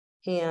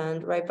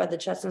hand right by the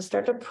chest and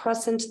start to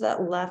press into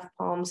that left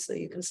palm so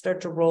you can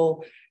start to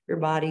roll your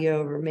body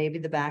over, maybe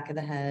the back of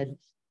the head.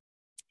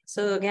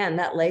 So again,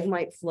 that leg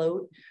might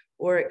float,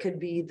 or it could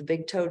be the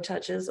big toe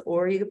touches,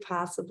 or you could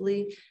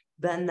possibly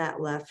bend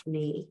that left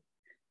knee,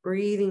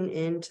 breathing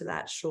into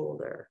that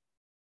shoulder.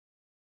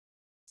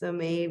 So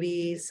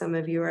maybe some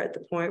of you are at the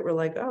point where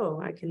like,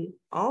 oh, I can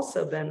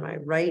also bend my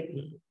right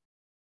knee.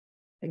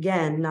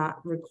 Again,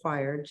 not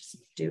required, just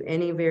do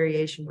any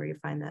variation where you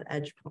find that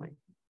edge point.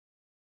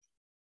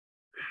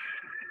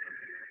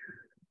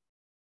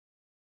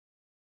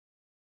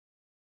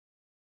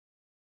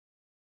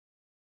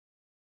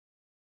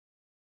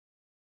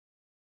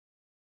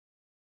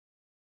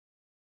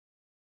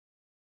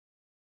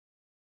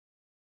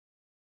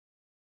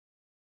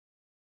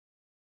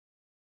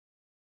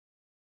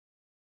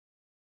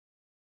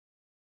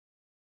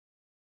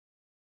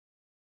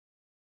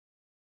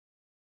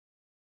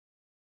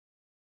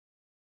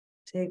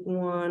 Take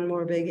one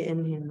more big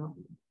inhale.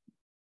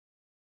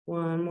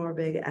 One more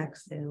big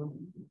exhale.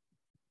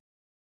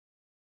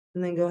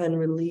 And then go ahead and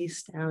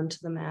release down to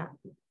the mat.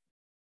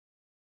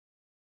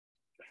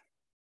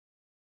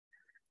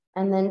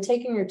 And then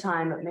taking your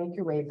time, but make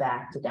your way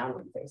back to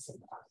downward facing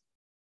dog.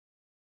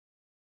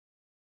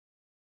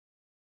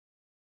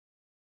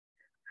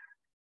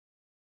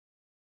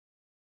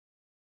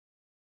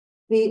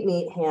 Feet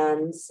meet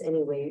hands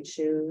any way you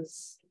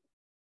choose.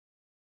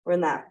 We're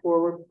in that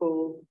forward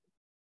fold.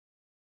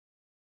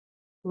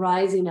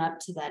 Rising up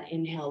to that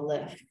inhale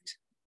lift.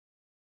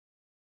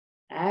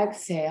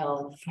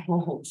 Exhale,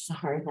 fold.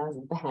 Sorry, that was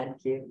a bad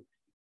cue.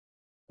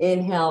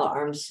 Inhale,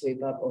 arms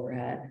sweep up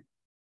overhead.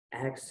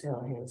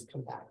 Exhale, hands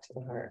come back to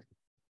the heart.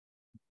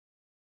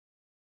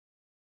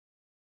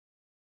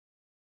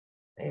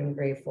 I am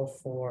grateful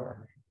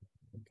for.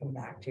 Come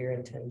back to your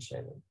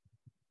intention.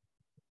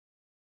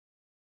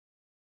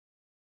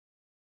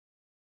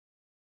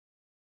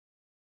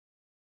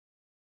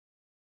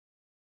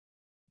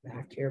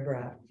 Back to your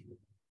breath.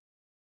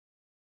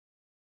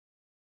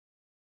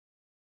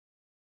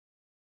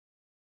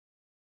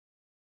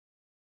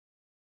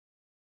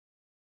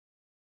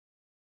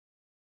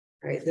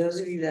 All right, those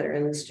of you that are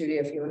in the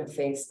studio, if you want to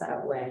face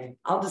that way,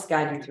 I'll just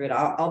guide you through it.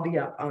 I'll be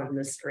up on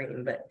the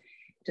screen, but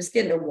just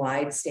get in a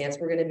wide stance.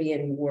 We're going to be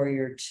in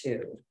Warrior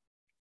Two.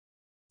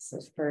 So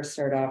first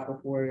start off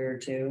with Warrior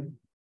Two.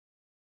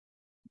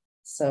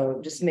 So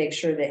just make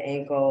sure the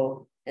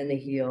ankle and the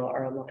heel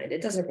are aligned.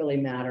 It doesn't really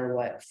matter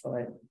what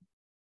foot.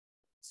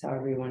 It's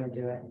however you want to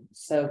do it.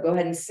 So go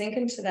ahead and sink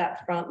into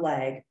that front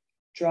leg.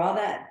 Draw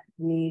that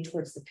knee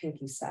towards the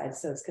pinky side.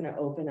 So it's going to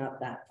open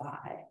up that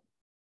thigh.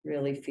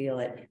 Really feel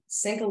it.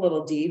 Sink a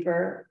little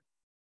deeper.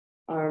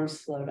 Arms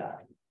float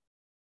up.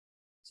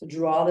 So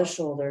draw the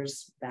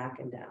shoulders back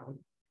and down.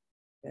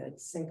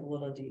 Good. Sink a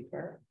little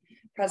deeper.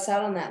 Press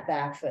out on that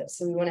back foot.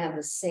 So we want to have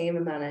the same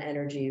amount of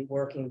energy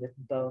working with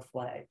both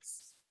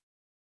legs.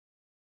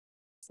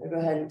 So go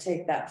ahead and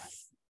take that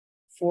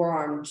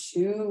forearm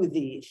to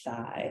the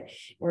thigh.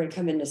 We're going to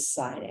come into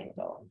side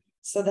angle.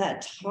 So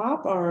that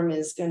top arm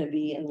is going to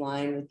be in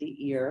line with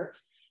the ear.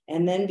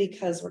 And then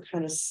because we're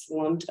kind of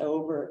slumped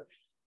over,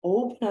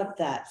 open up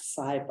that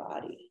side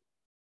body.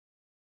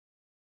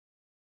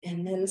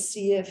 And then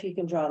see if you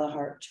can draw the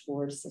heart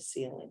towards the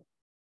ceiling.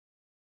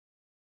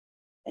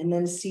 And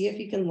then see if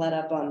you can let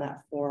up on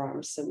that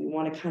forearm. So we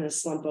want to kind of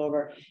slump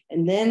over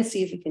and then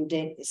see if you can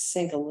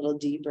sink a little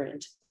deeper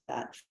into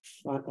that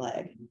front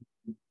leg.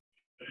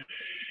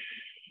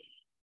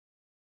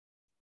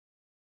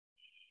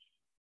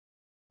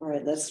 All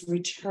right, let's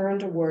return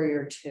to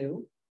Warrior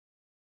Two.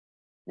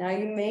 Now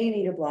you may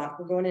need a block.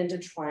 We're going into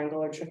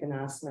triangle or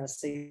trikonasana.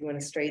 So you want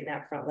to straighten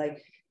that front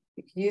leg.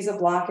 You can use a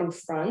block in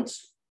front,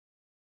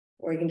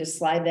 or you can just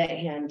slide that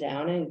hand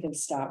down and you can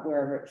stop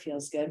wherever it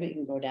feels good, but you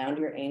can go down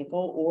to your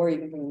ankle, or you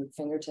can bring your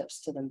fingertips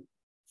to the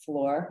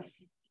floor.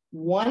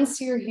 Once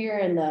you're here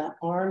and the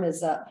arm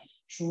is up,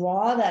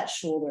 draw that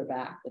shoulder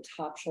back, the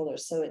top shoulder.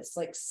 So it's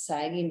like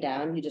sagging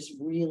down. You just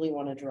really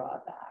want to draw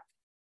it back.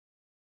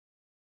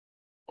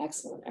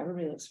 Excellent.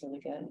 Everybody looks really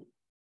good.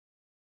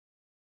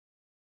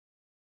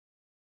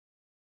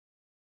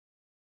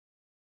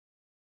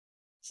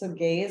 So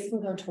gaze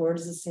can go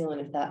towards the ceiling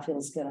if that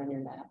feels good on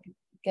your neck.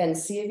 Again,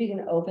 see if you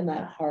can open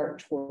that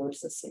heart towards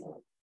the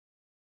ceiling.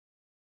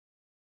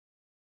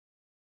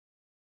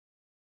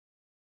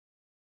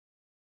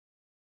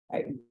 All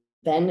right,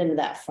 bend into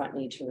that front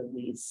knee to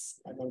release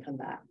and then come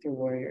back through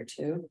Warrior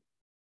Two.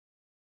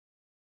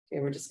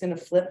 Okay, we're just going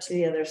to flip to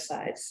the other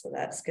side. So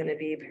that's going to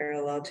be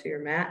parallel to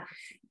your mat.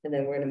 And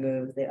then we're going to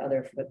move the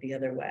other foot the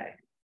other way.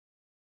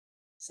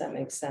 Does that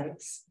make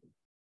sense?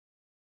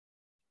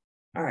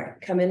 All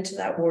right, come into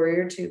that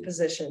Warrior Two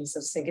position.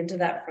 So sink into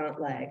that front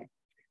leg.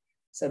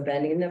 So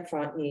bending the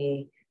front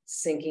knee,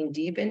 sinking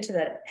deep into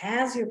that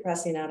as you're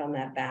pressing out on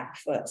that back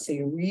foot. So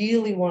you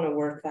really want to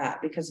work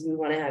that because we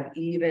want to have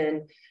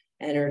even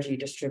energy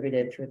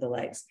distributed through the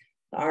legs.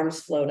 The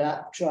arms float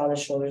up, draw the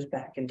shoulders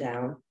back and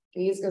down.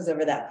 Gaze goes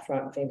over that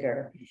front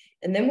finger.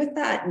 And then with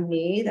that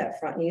knee, that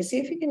front knee, see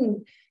if you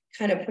can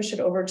kind of push it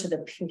over to the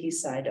pinky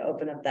side to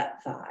open up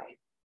that thigh.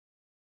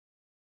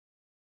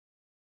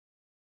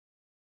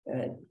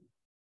 Good.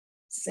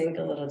 Sink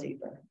a little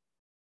deeper.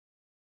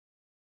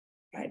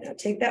 All right, now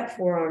take that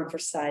forearm for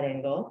side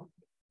angle.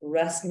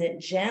 Resting it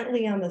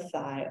gently on the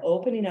thigh,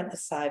 opening up the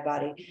side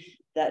body.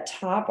 That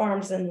top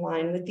arm's in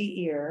line with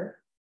the ear.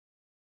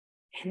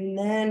 And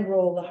then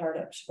roll the heart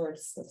up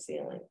towards the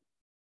ceiling.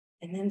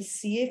 And then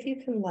see if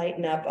you can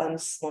lighten up on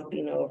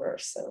slumping over.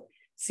 So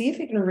see if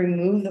you can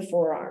remove the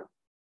forearm.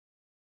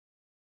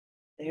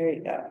 There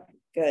you go.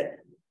 Good.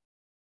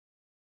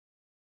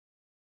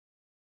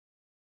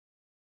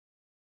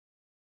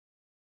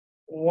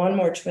 One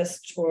more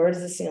twist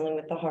towards the ceiling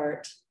with the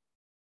heart.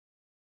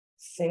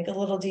 Sink a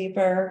little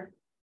deeper,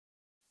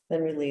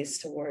 then release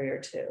to warrior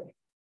two.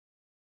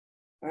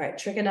 All right,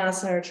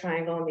 Trikonasana or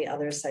triangle on the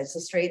other side.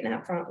 So straighten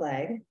that front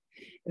leg. And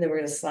then we're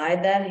going to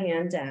slide that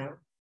hand down.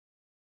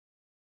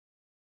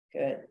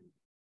 Good.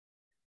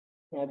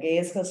 Now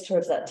gaze goes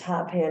towards that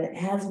top hand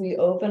as we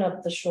open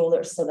up the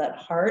shoulders. So that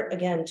heart,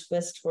 again,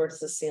 twist towards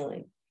the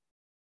ceiling.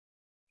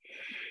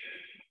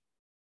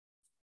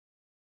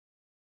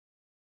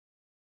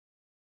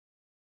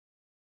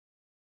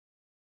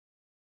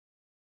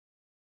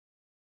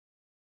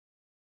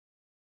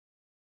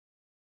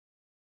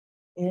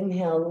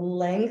 Inhale,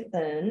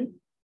 lengthen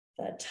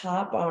that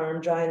top arm,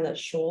 drawing that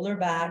shoulder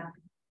back.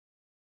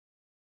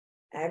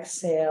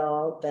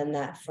 Exhale, bend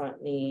that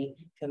front knee,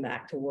 come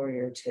back to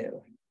warrior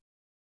two.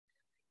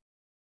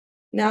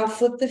 Now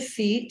flip the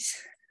feet,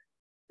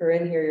 or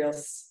in here, you'll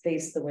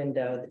face the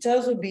window. The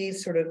toes would be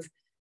sort of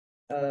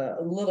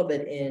a little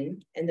bit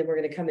in, and then we're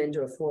going to come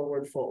into a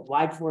forward fold,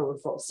 wide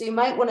forward fold. So you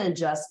might want to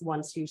adjust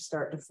once you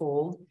start to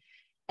fold,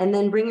 and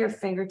then bring your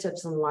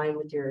fingertips in line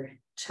with your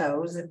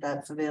toes, if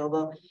that's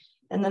available,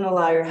 and then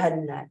allow your head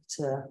and neck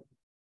to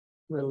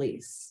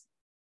release.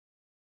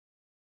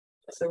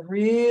 So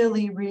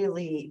really,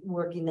 really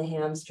working the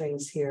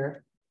hamstrings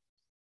here.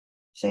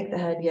 Shake the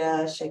head,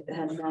 yes. Shake the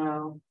head,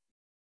 no.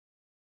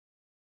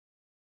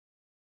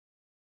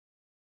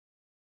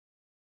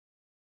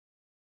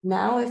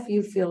 Now, if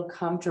you feel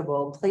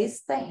comfortable,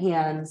 place the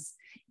hands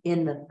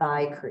in the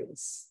thigh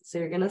crease. So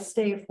you're going to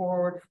stay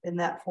forward in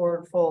that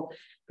forward fold,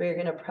 but you're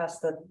going to press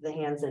the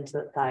hands into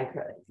the thigh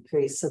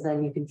crease. So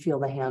then you can feel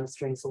the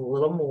hamstrings a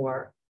little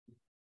more.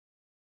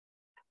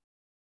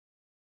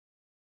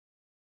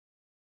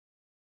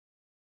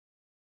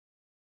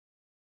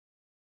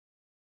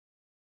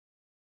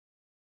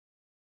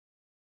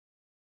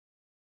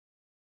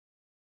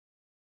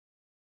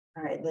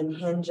 All right, then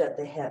hinge at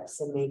the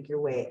hips and make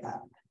your way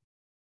up.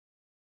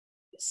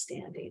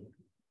 Standing.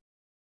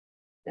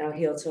 Now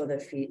heel toe the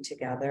feet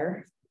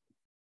together.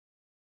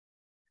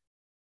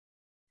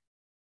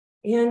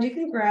 And you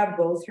can grab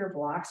both your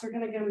blocks. We're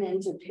going to come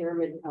into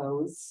pyramid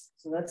pose.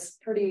 So that's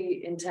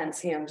pretty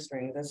intense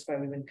hamstring. That's why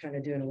we've been kind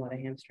of doing a lot of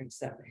hamstring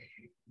stuff.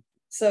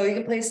 So you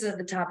can place it at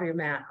the top of your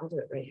mat. I'll do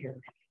it right here.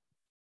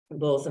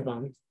 Both of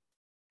them.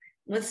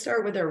 Let's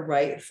start with our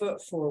right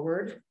foot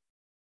forward.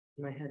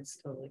 My head's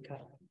totally cut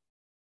off.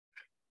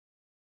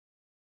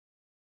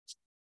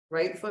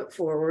 Right foot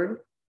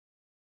forward.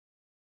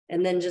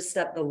 And then just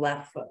step the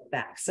left foot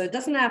back. So it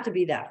doesn't have to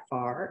be that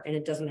far, and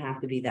it doesn't have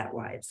to be that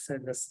wide. So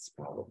this is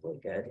probably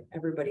good.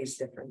 Everybody's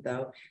different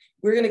though.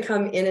 We're going to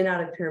come in and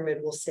out of pyramid.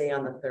 We'll stay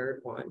on the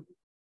third one.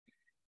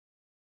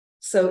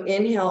 So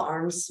inhale,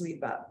 arms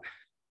sweep up.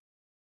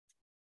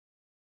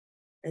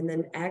 And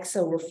then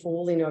exhale, we're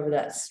folding over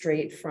that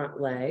straight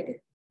front leg.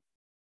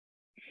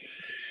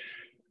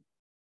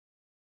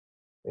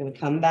 We're going to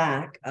come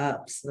back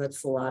up. So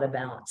that's a lot of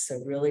balance. So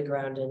really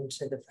ground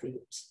into the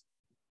feet.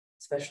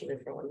 Especially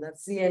for one.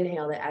 That's the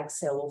inhale. The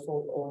exhale will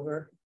fold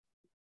over.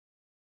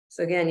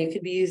 So again, you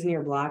could be using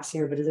your blocks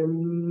here, but they're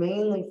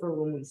mainly for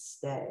when we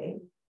stay.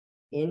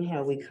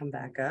 Inhale, we come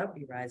back up.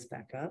 We rise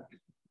back up.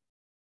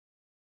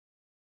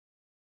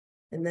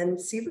 And then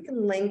see if we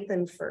can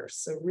lengthen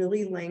first. So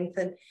really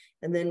lengthen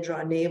and then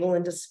draw navel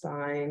into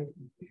spine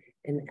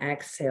and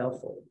exhale,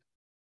 fold.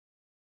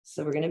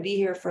 So we're going to be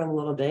here for a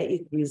little bit. You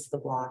can use the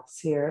blocks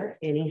here.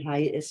 Any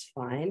height is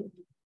fine.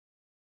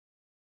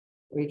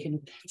 We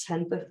can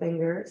tent the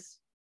fingers.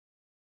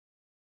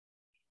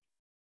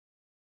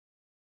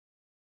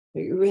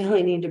 But you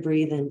really need to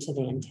breathe into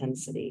the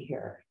intensity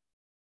here.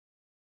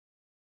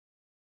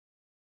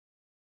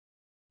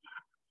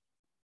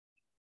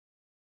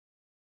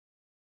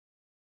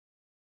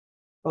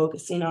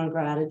 Focusing on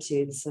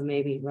gratitude. So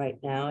maybe right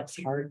now it's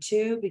hard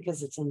to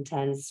because it's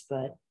intense,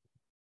 but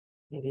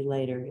maybe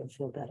later you'll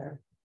feel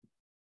better.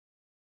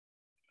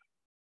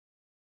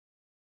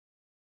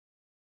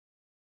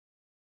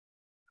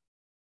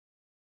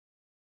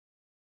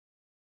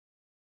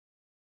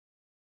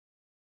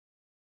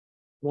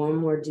 One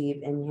more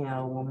deep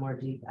inhale, one more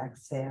deep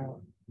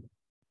exhale.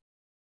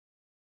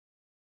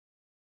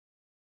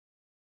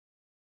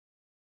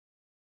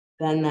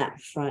 Bend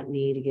that front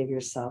knee to give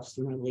yourself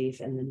some relief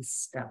and then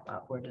step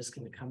up. We're just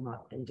going to come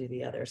up and do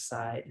the other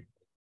side.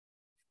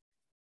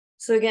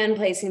 So again,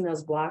 placing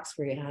those blocks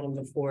where you had them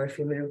before, if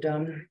you moved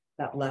them,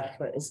 that left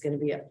foot is going to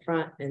be up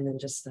front and then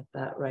just step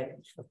that right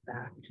foot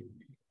back.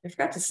 I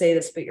forgot to say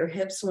this, but your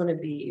hips want to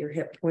be, your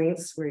hip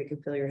points where you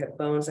can feel your hip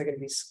bones are going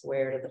to be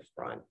square to the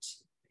front.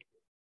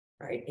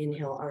 All right,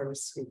 inhale,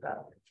 arms sweep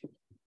up.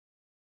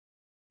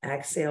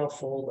 Exhale,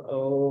 fold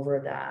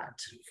over that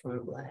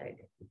front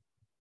leg.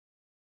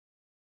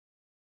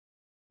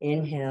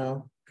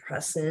 Inhale,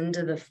 press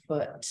into the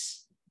foot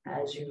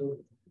as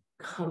you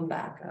come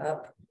back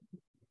up.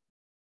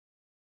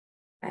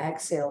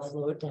 Exhale,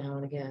 float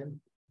down again.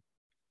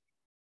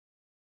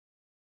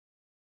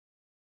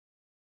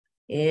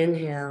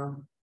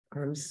 Inhale,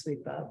 arms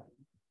sweep up.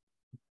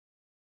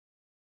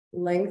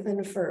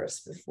 Lengthen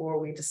first before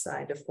we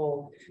decide to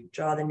fold.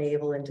 Draw the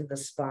navel into the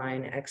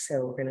spine.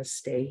 Exhale, we're going to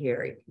stay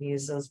here. You can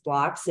use those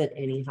blocks at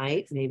any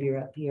height. Maybe you're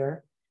up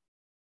here.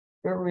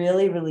 But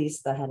really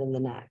release the head and the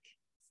neck.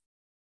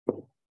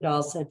 But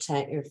also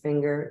tent your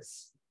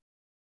fingers.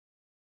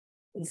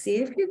 And see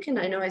if you can,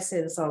 I know I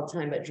say this all the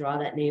time, but draw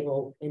that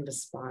navel into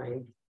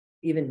spine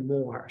even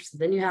more. So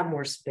then you have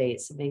more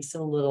space. It makes it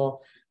a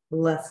little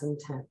less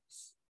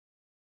intense.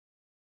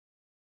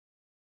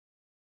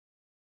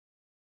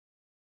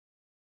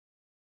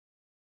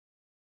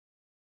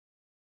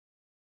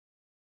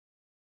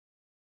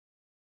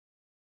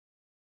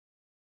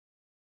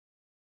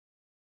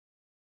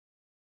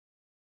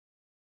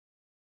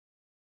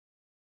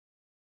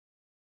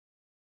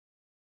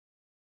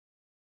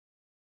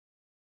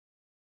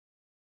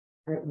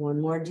 All right, one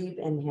more deep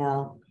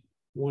inhale,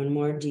 one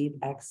more deep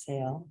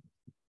exhale.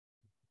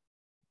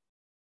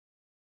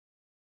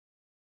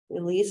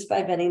 Release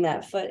by bending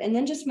that foot and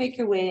then just make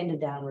your way into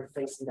downward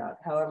facing dog,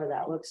 however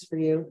that looks for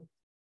you.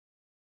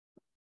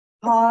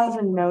 Pause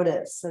and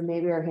notice. So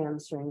maybe our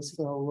hamstrings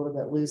feel a little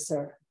bit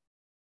looser.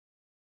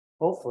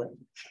 Hopefully.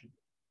 A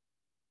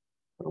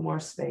little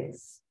more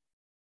space.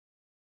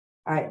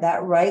 All right,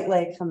 that right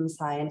leg comes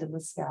high into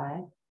the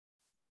sky.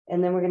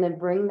 And then we're going to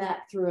bring that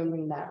through and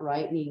bring that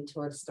right knee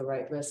towards the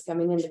right wrist,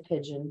 coming into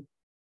pigeon.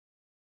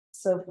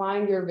 So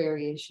find your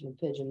variation of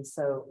pigeon.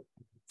 So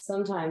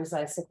sometimes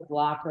I stick a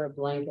block or a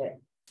blanket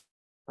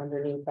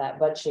underneath that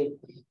butt shape.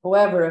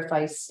 However, if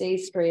I stay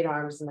straight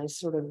arms and I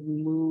sort of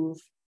move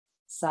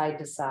side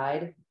to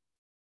side,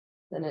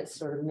 then it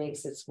sort of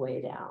makes its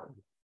way down.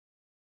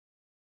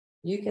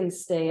 You can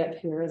stay up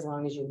here as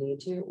long as you need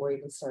to, or you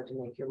can start to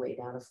make your way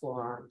down to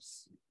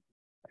forearms.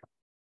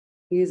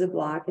 Use a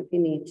block if you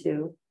need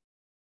to.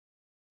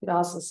 You could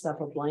also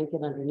stuff a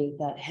blanket underneath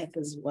that hip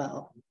as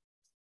well.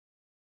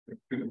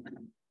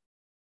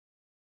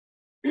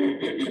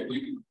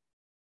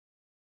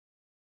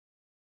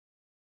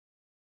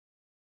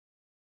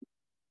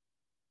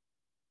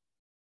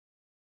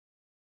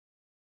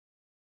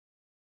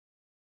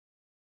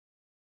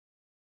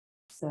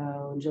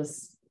 So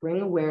just bring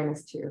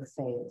awareness to your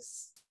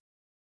face.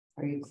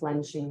 Are you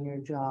clenching your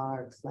jaw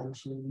or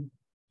clenching?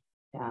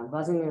 Yeah,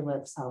 buzzing your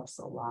lips helps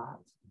a lot.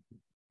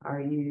 Are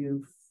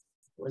you,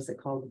 what's it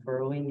called,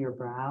 furrowing your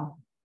brow?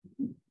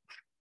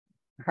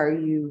 Are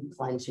you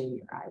clenching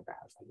your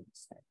eyebrows, I would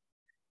say?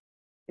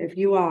 If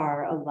you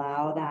are,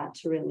 allow that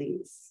to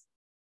release.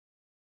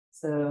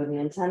 So the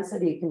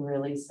intensity can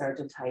really start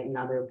to tighten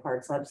other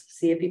parts up. So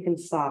see if you can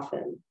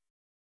soften.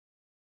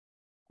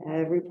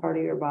 Every part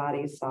of your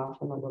body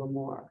soften a little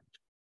more.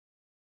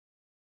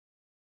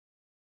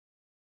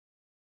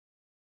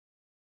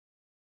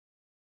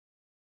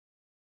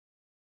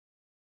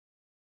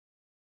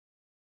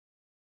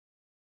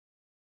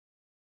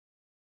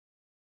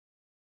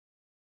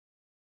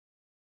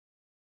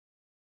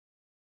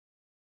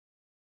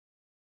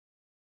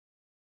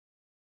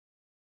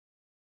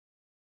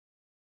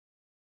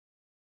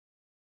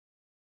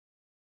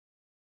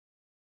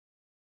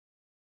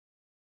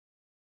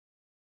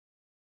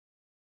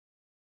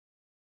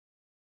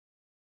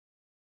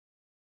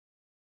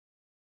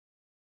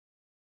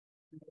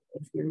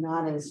 If you're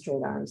not in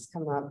straight arms,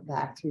 come up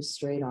back through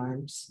straight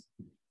arms.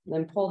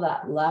 Then pull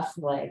that left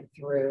leg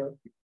through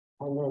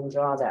and then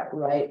draw that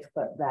right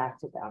foot back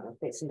to downward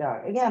facing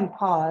dog. Again,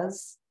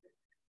 pause.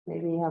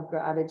 Maybe you have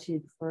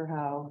gratitude for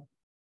how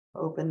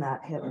open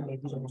that hip may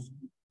be.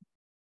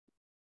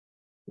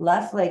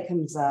 Left leg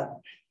comes up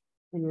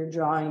and you're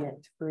drawing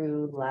it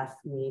through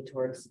left knee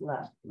towards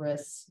left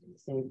wrist.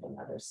 Same thing,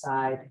 other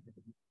side.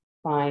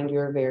 Find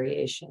your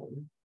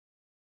variation.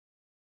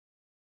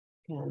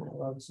 And I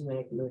love to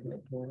make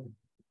movement here.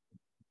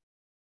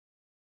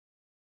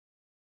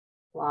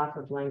 Block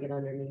or blanket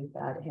underneath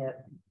that hip.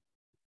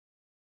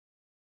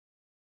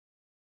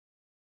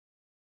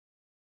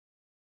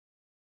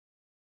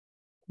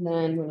 And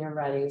then when you're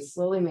ready,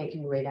 slowly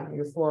making your way down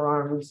your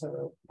forearms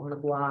or on a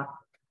block.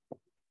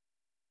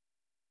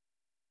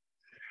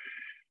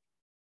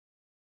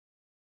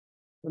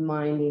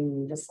 Reminding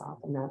you to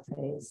soften that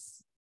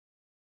face.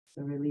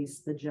 So release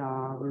the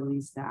jaw,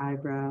 release the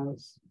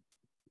eyebrows.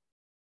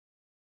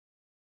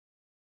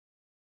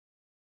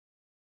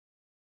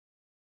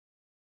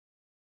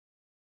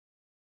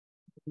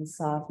 And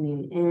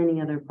softening any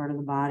other part of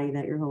the body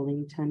that you're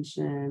holding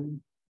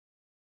tension.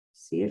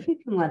 See if you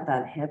can let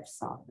that hip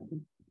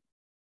soften.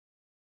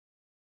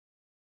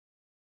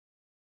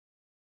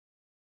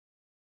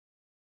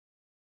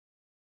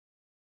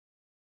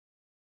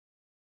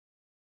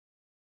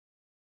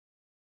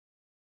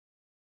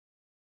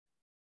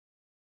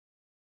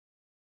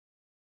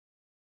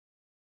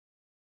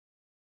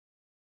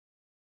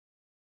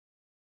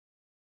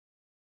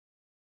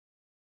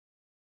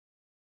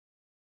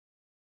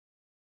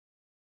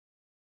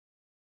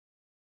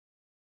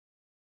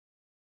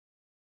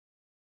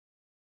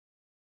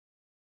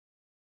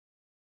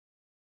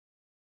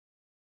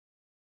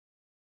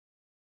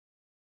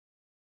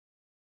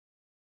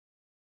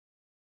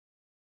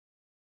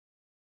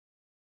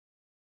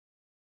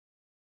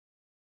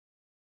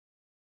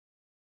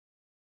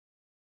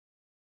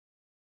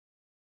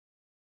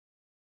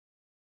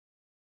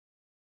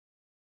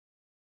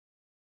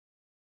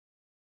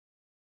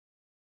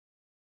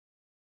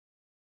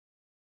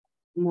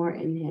 More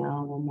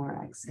inhale, one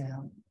more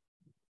exhale.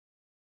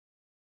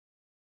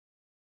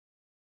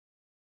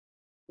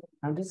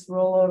 Now just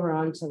roll over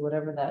onto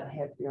whatever that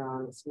hip you're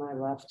on. It's my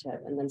left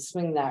hip. And then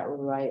swing that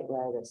right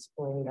leg or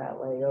swing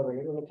that leg over.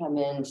 You're going to come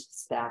in,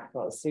 stack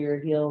those. So your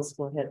heels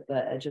will hit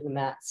the edge of the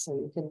mat so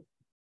you can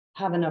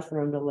have enough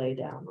room to lay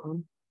down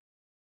on.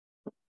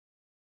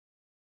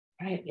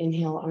 All right,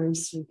 inhale,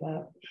 arms sweep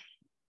up.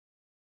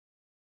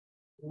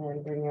 And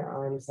then bring your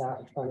arms out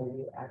in front of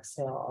you.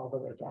 Exhale all the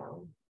way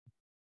down.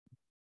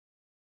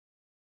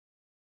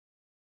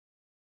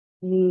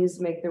 Knees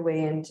make their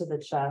way into the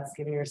chest,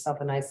 giving yourself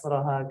a nice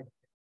little hug.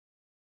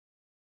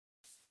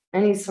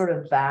 Any sort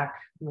of back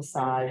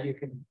massage, you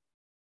could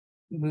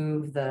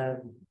move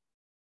the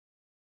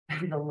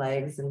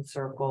legs in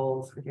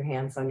circles with your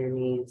hands on your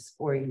knees,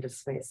 or you can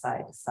just sway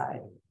side to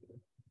side.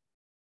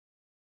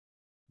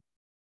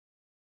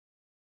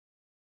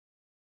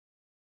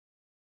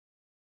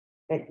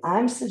 Okay,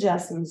 I'm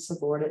suggesting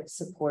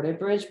supported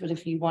bridge, but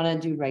if you want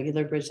to do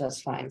regular bridge,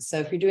 that's fine. So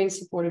if you're doing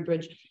supported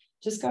bridge,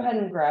 just go ahead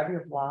and grab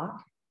your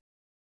block.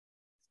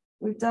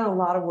 We've done a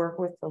lot of work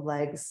with the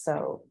legs,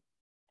 so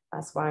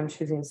that's why I'm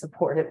choosing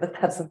supported, but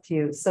that's up to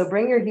you. So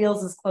bring your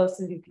heels as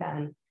close as you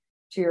can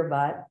to your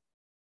butt.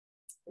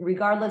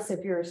 Regardless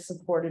if you're a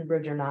supported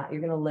bridge or not, you're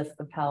going to lift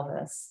the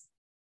pelvis.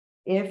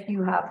 If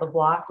you have the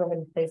block, go ahead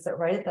and place it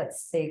right at that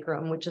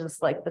sacrum, which is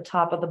like the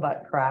top of the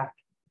butt crack.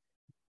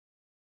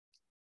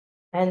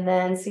 And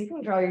then see if you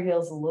can draw your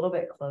heels a little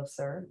bit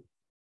closer.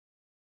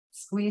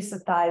 Squeeze the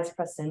thighs,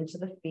 press into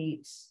the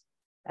feet.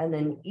 And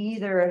then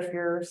either if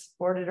you're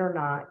supported or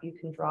not, you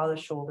can draw the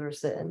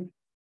shoulders in.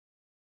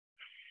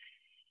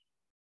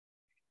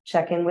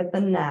 Check in with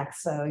the neck.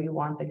 So you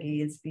want the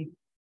gaze be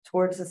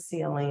towards the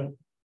ceiling,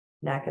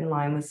 neck in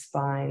line with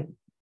spine.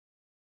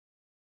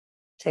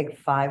 Take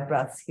 5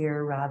 breaths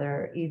here,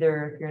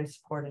 either if you're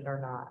supported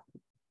or not.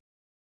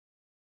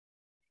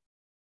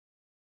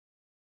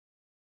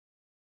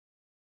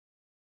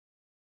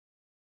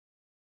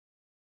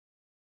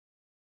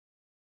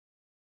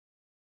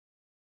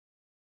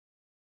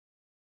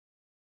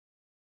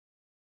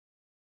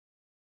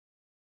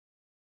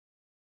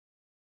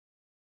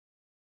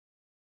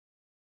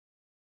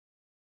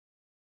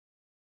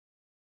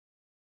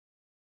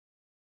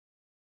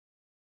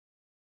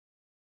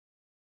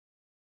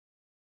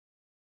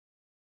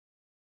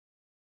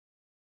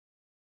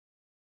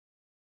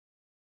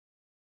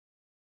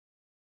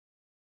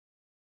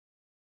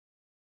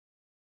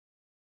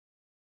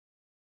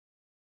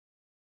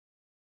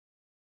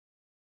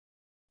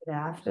 But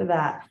after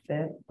that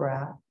 5th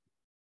breath,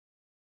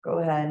 go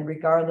ahead,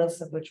 regardless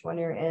of which one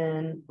you're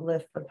in,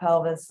 lift the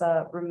pelvis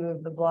up,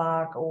 remove the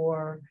block,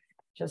 or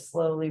just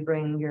slowly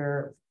bring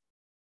your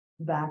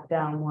back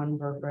down 1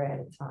 vertebrae at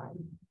a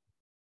time.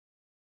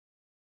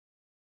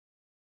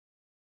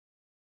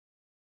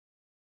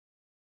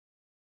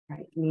 All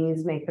right,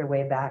 knees make their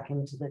way back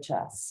into the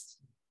chest.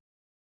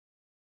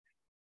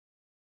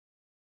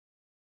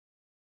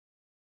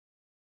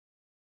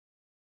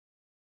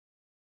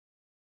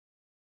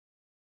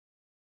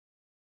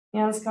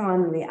 Hands come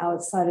on the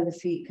outside of the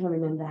feet,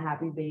 coming into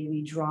happy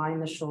baby, drawing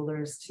the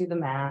shoulders to the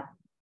mat.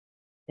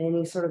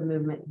 Any sort of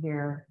movement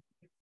here.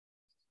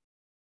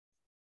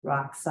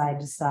 Rock side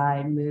to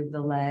side, move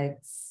the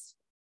legs.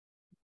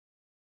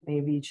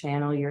 Maybe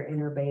channel your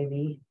inner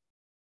baby.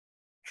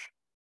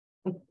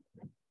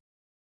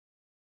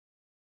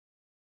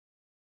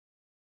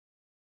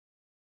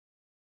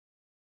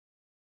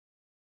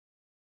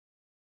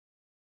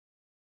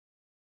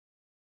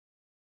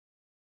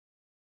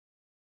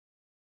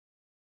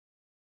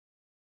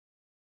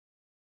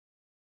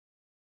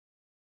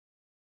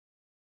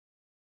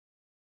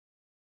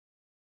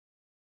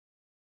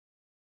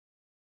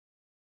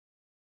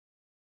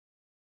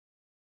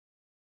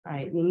 All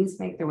right, knees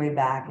make their way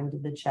back into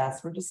the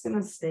chest. We're just going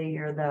to stay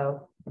here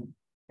though.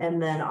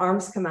 And then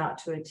arms come out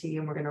to a T,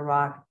 and we're going to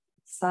rock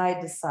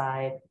side to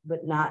side,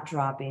 but not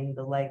dropping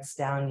the legs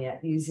down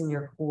yet, using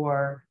your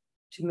core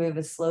to move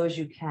as slow as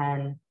you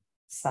can,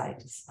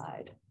 side to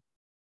side.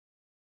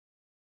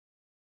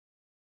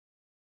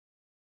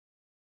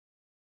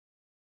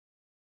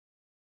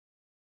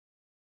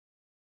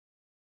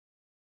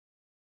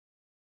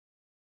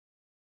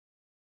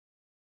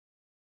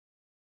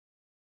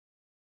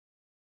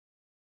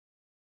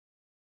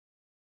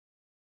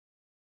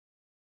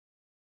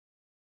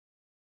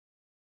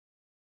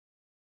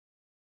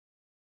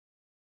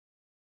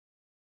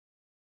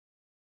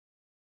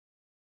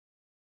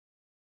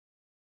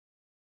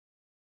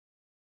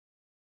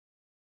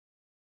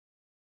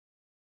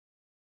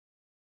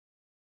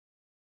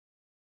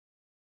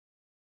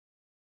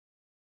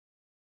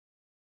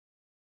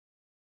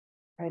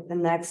 All right, the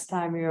next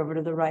time you're over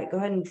to the right, go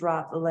ahead and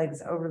drop the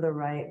legs over the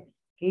right.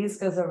 Gaze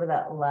goes over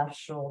that left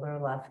shoulder,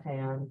 left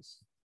hand.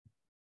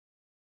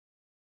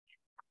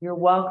 You're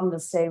welcome to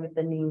stay with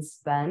the knees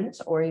bent,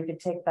 or you could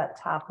take that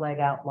top leg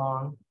out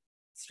long.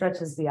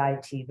 Stretches the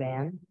IT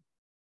band.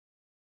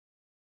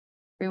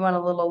 If you want a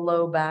little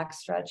low back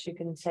stretch, you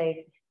can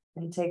take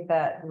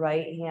that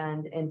right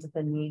hand into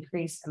the knee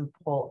crease and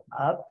pull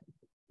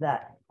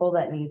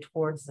that knee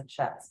towards the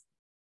chest.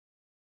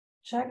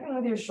 Check in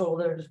with your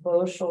shoulders.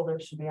 Both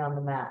shoulders should be on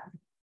the mat.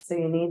 So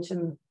you need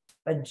to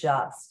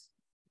adjust.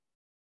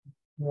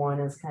 One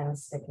is kind of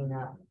sticking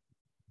up.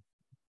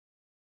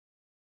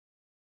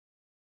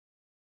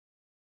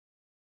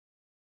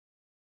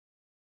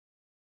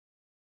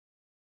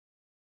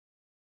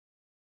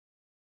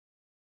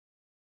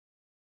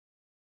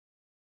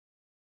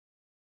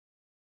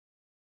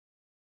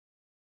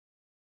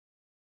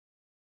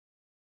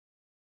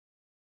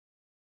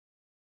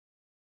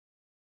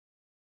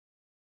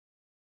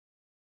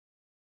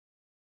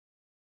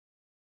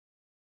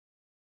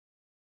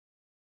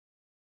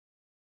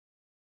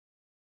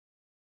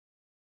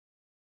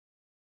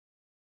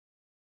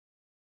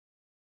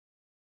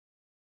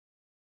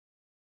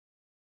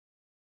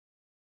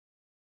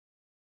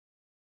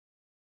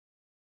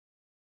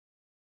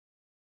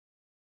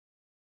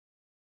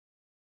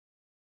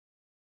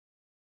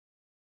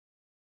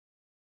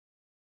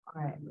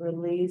 All right,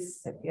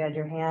 release. If you had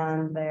your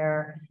hand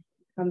there,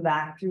 come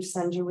back through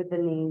center with the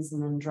knees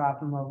and then drop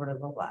them over to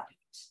the left.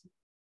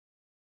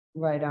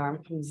 Right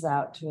arm comes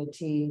out to a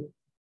T.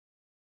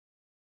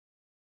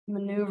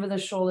 Maneuver the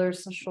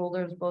shoulders.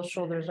 Both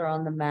shoulders are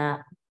on the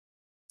mat.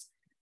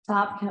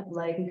 Top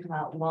leg can come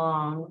out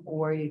long,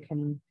 or you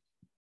can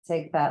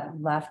take that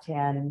left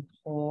hand and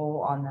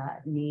pull on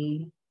that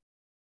knee.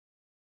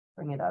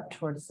 Bring it up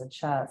towards the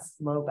chest,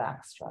 low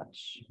back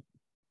stretch.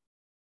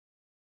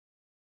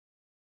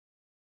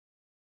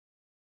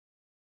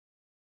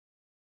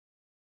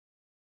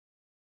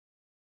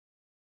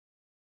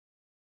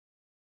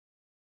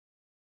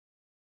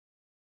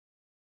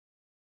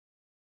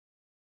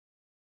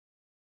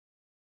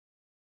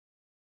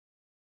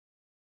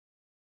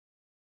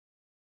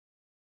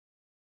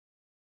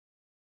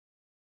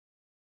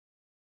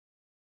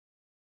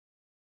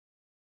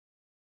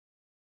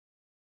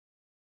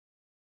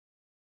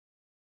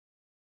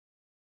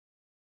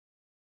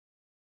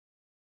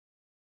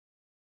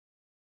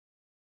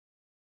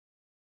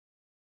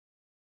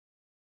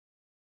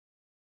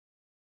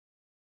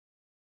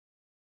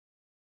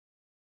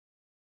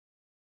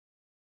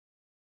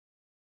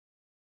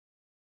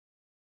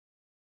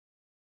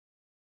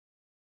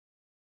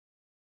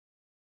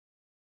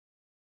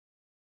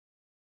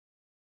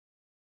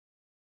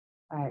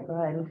 All right, go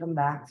ahead and come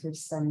back to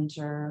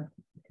center.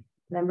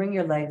 Then bring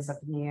your legs up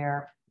in the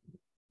air.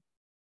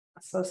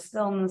 So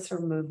stillness or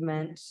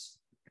movement.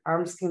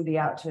 Arms can be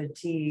out to a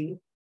T.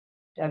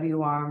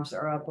 W arms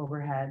are up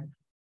overhead.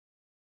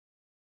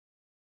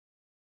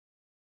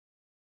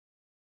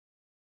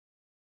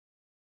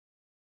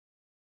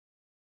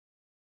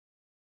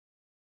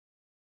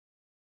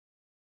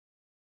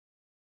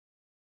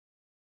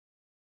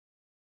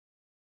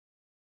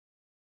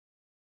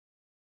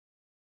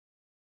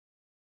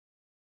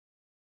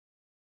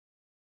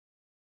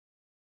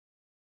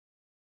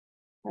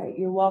 All right,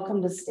 you're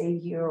welcome to stay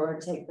here or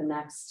take the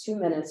next 2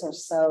 minutes or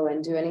so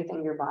and do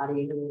anything your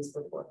body needs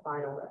before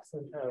final reps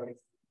and throws.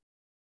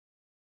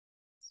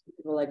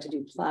 People like to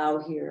do plow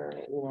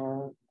here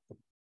or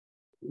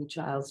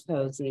child's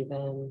pose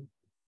even.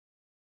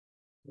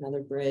 Another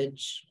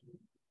bridge.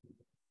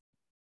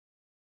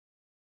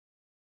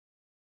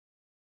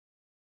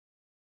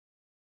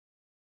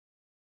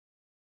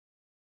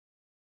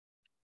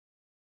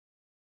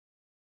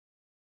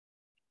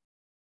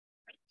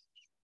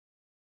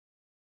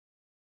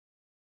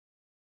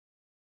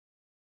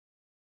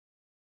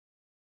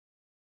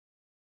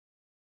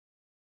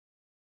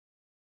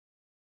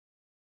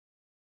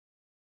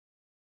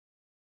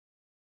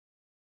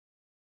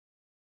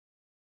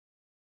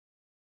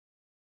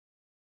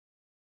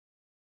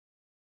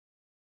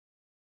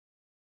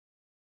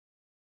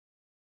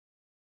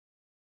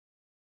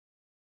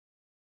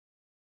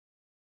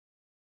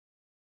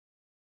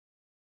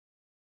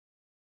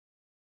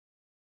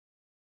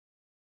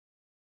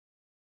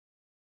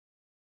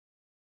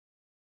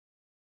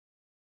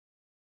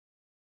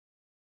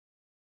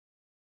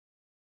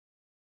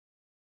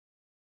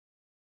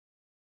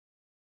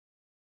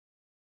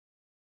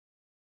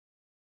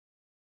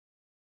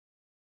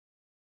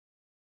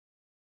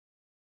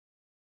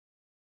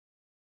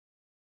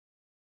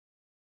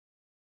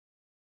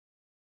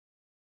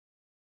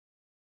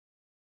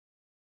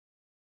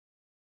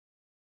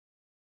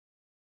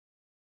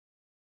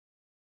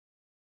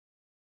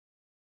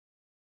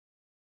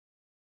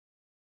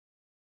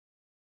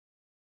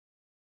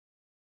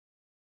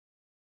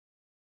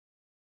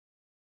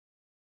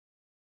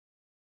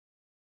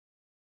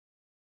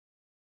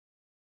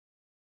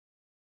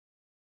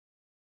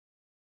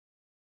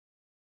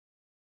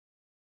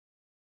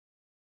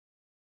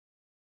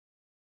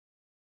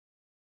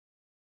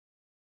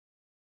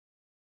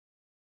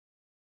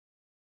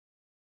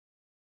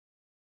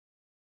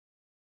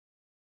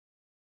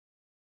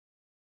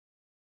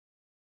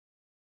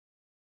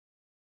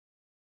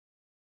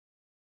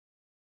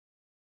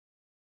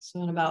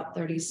 So in about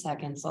 30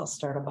 seconds, I'll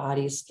start a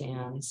body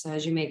scan. So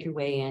as you make your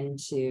way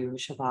into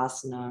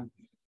Shavasana,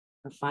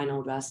 our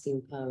final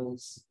resting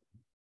pose,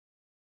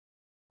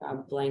 grab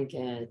a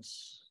blanket,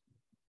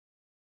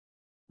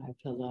 my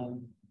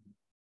pillow.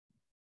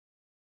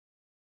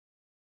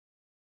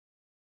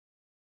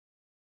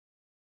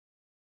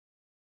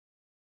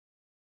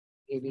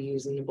 Maybe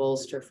using a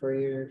bolster for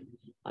your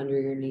under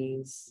your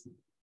knees.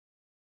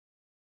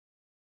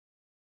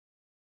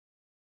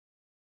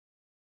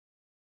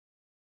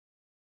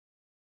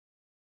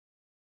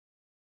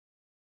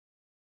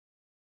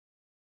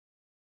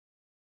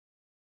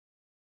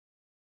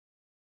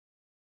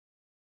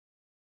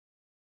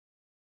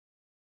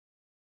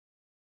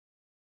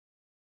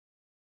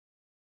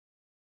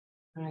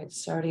 All right,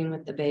 starting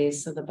with the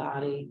base of the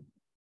body.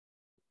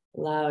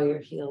 Allow your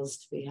heels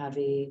to be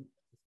heavy,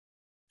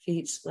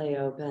 feet splay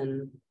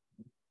open,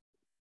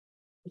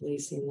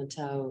 releasing the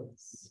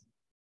toes.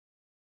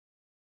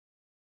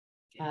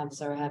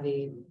 Calves are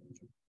heavy.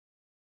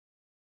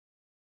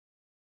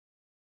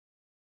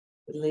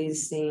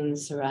 Releasing,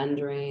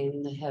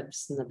 surrendering the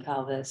hips and the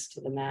pelvis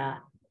to the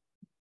mat.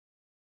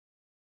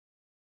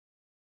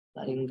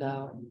 Letting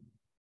go.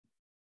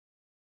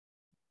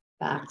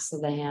 Backs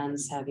of the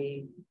hands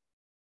heavy.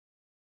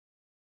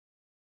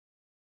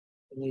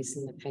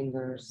 Releasing the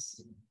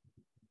fingers.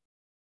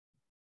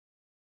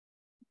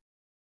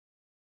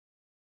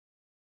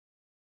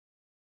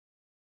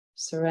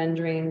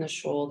 Surrendering the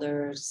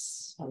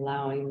shoulders,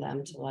 allowing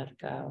them to let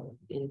go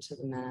into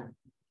the mat.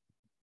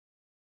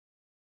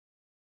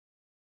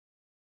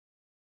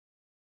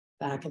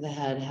 Back of the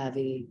head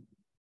heavy.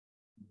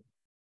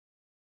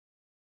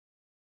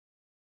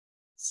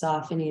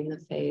 Softening the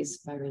face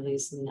by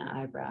releasing the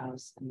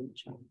eyebrows and the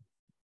jaw.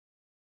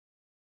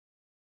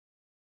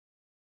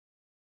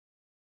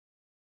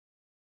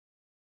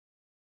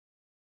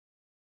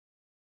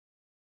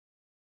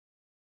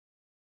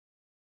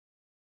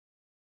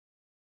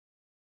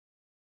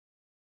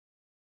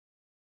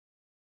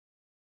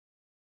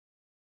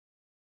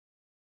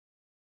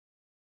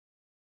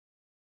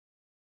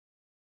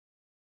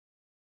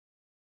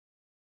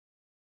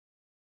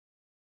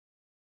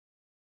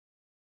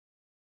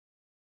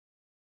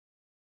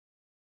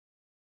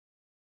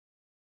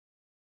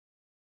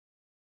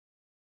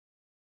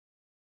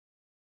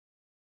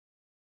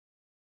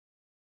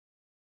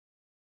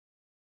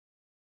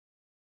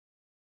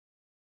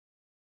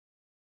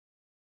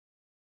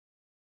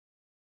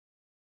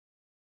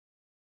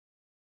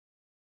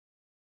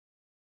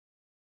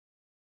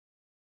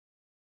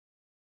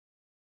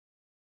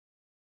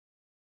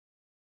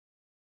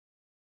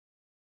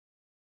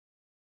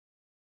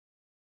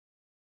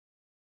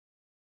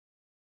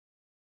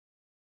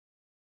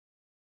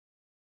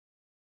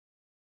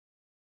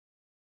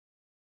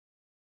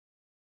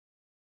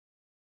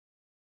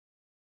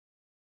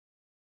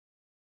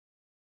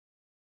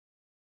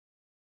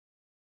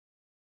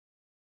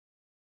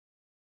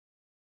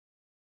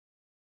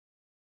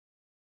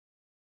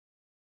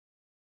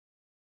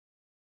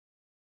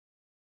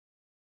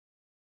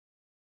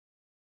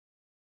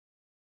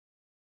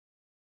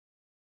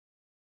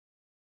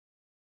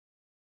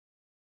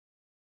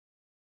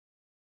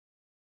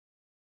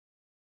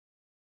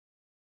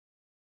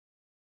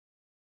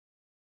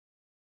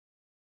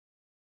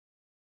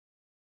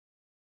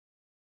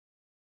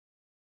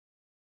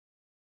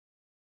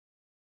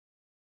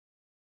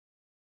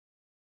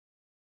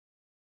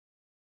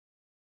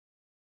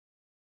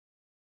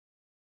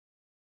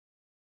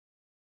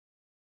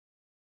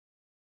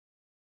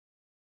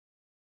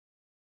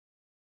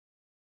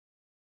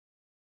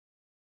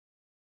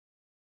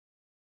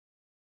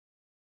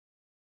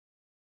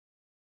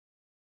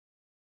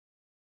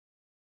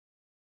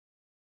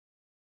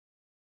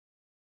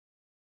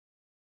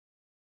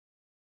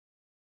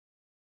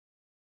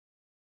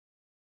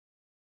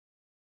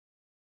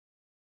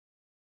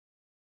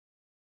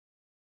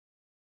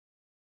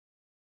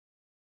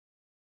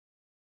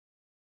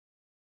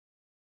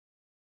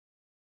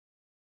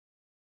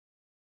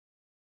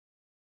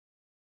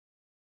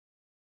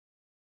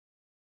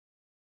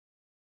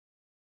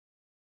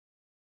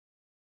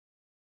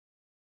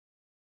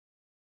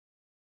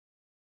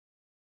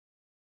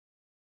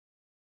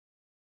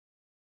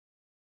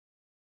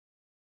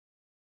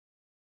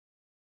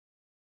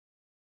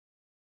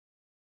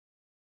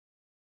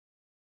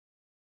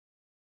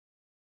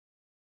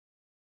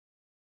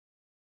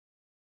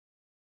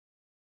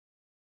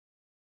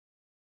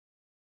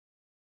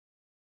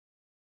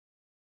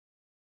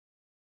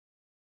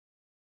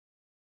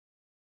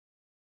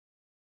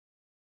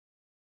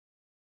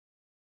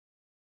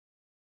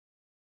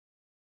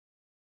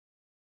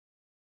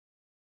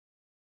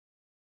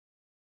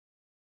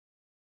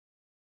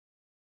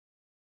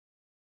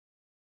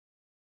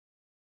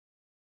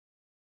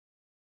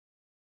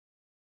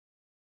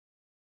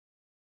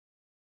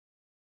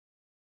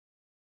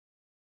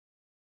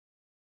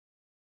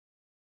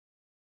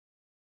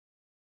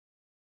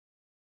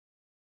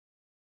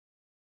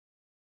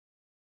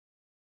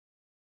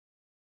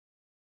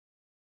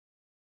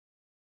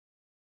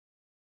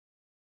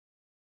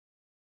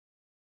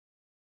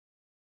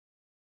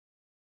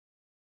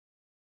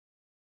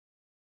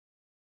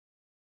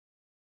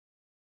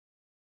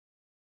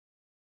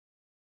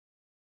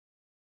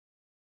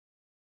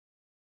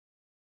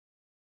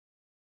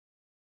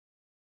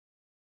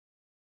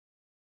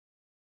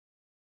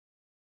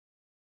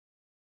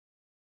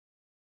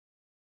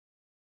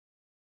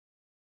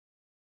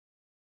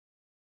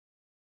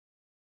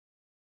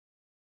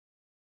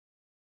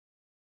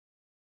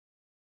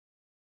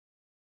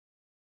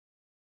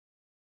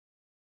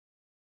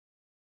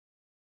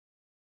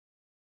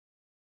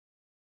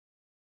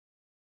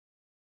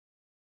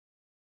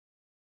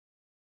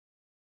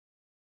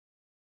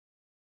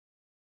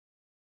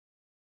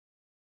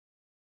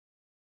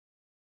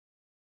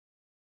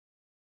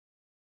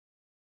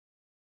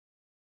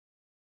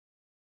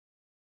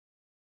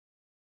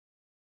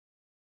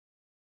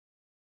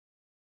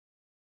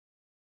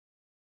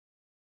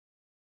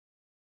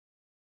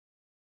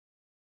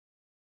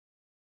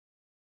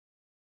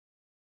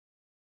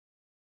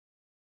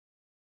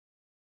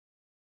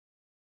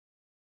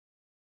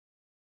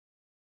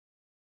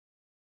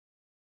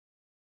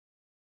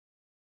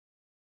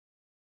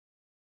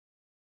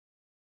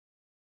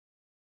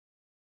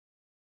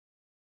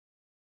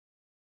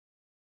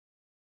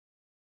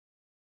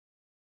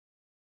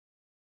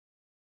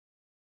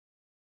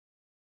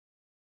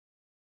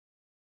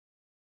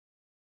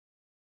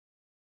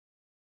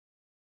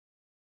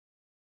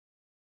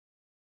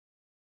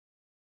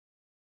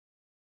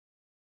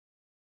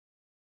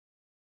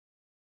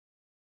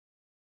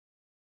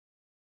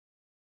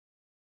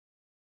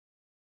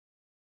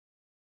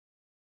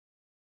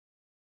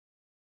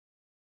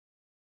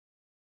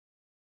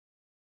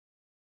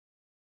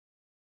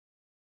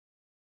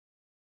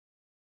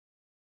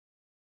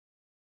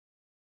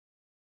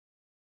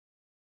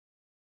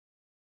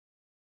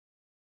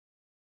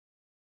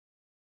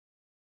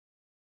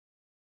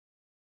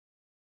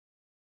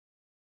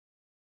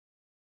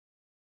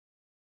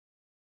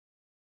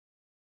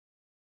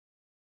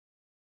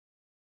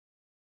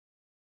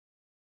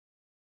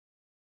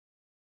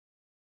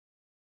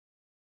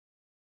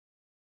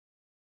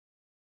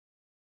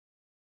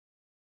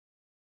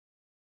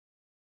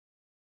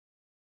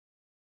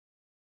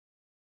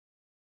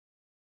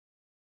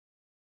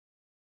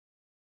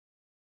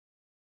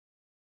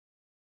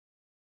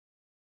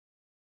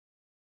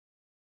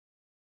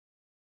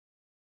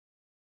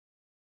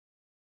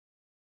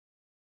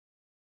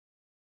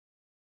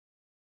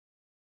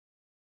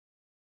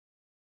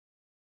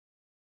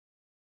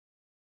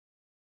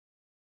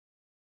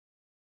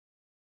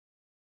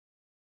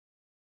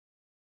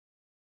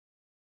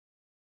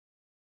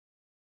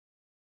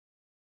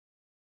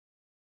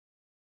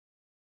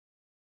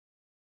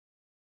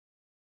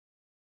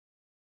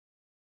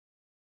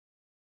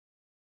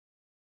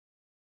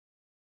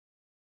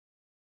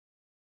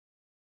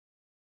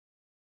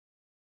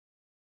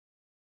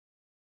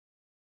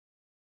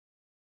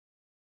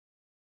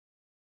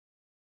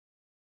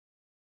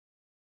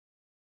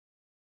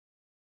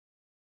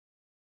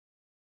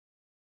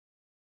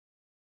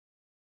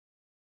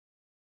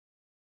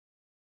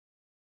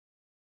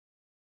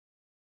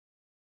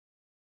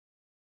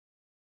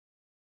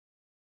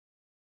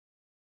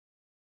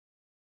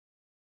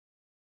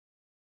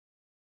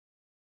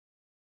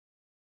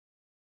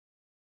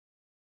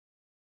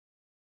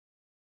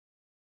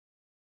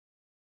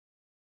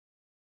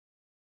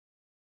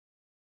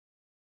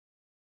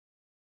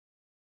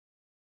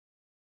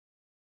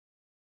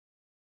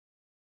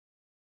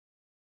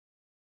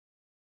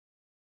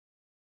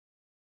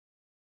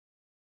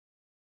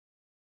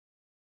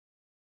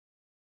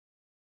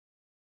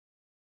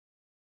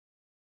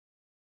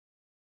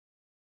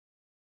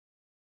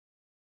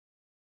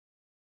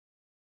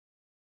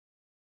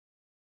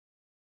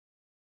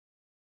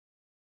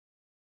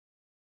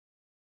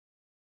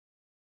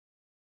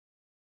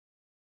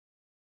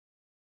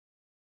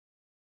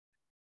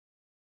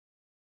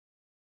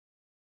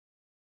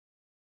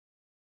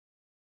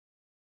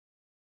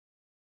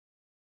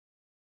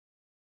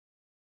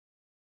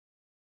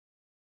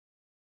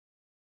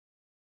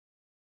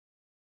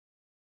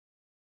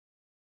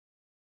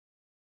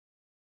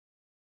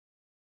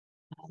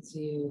 As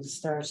you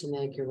start to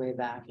make your way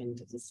back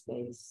into the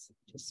space,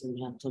 just some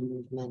gentle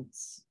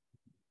movements,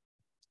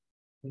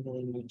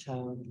 wiggling your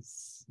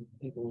toes,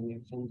 wiggling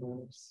your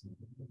fingers.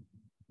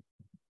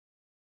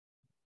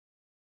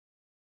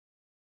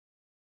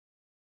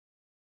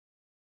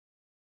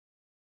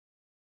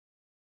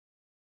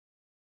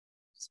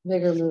 Just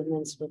bigger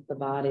movements with the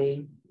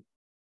body.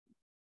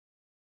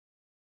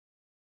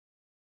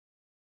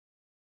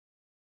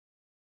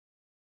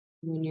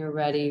 When you're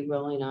ready,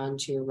 rolling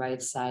onto your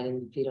right side in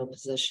the fetal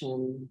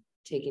position,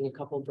 taking a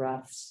couple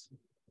breaths.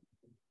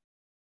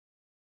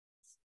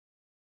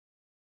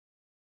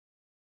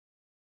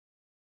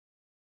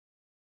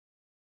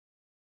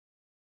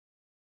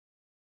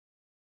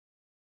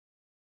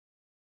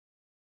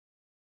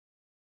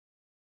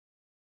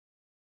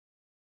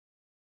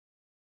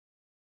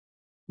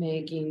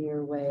 Making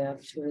your way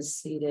up to a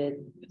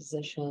seated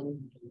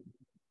position.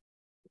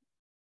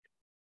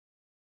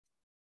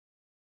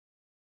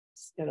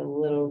 Just got a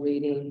little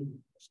reading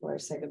before I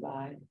say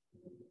goodbye.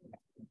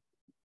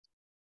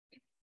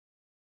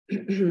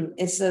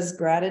 It says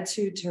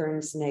gratitude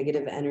turns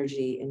negative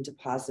energy into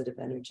positive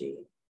energy.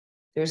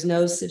 There's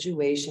no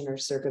situation or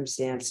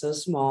circumstance so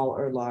small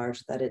or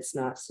large that it's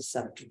not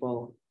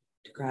susceptible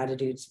to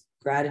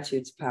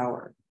gratitude's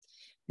power.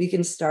 We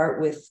can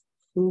start with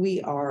who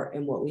we are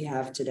and what we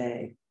have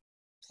today.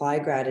 Apply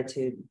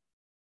gratitude,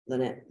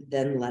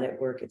 then let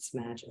it work its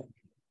magic.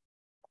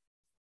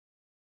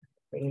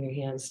 Bring your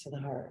hands to the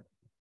heart.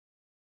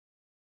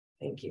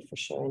 Thank you for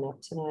showing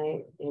up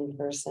tonight in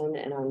person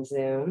and on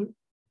Zoom.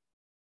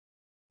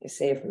 I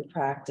say if we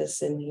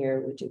practice in here,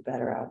 we do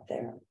better out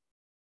there.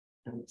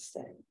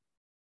 Namaste.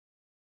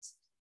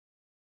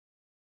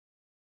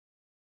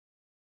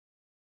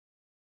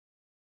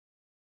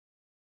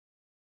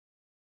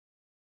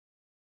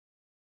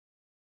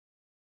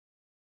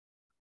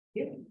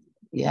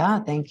 Yeah,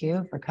 thank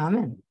you for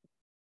coming.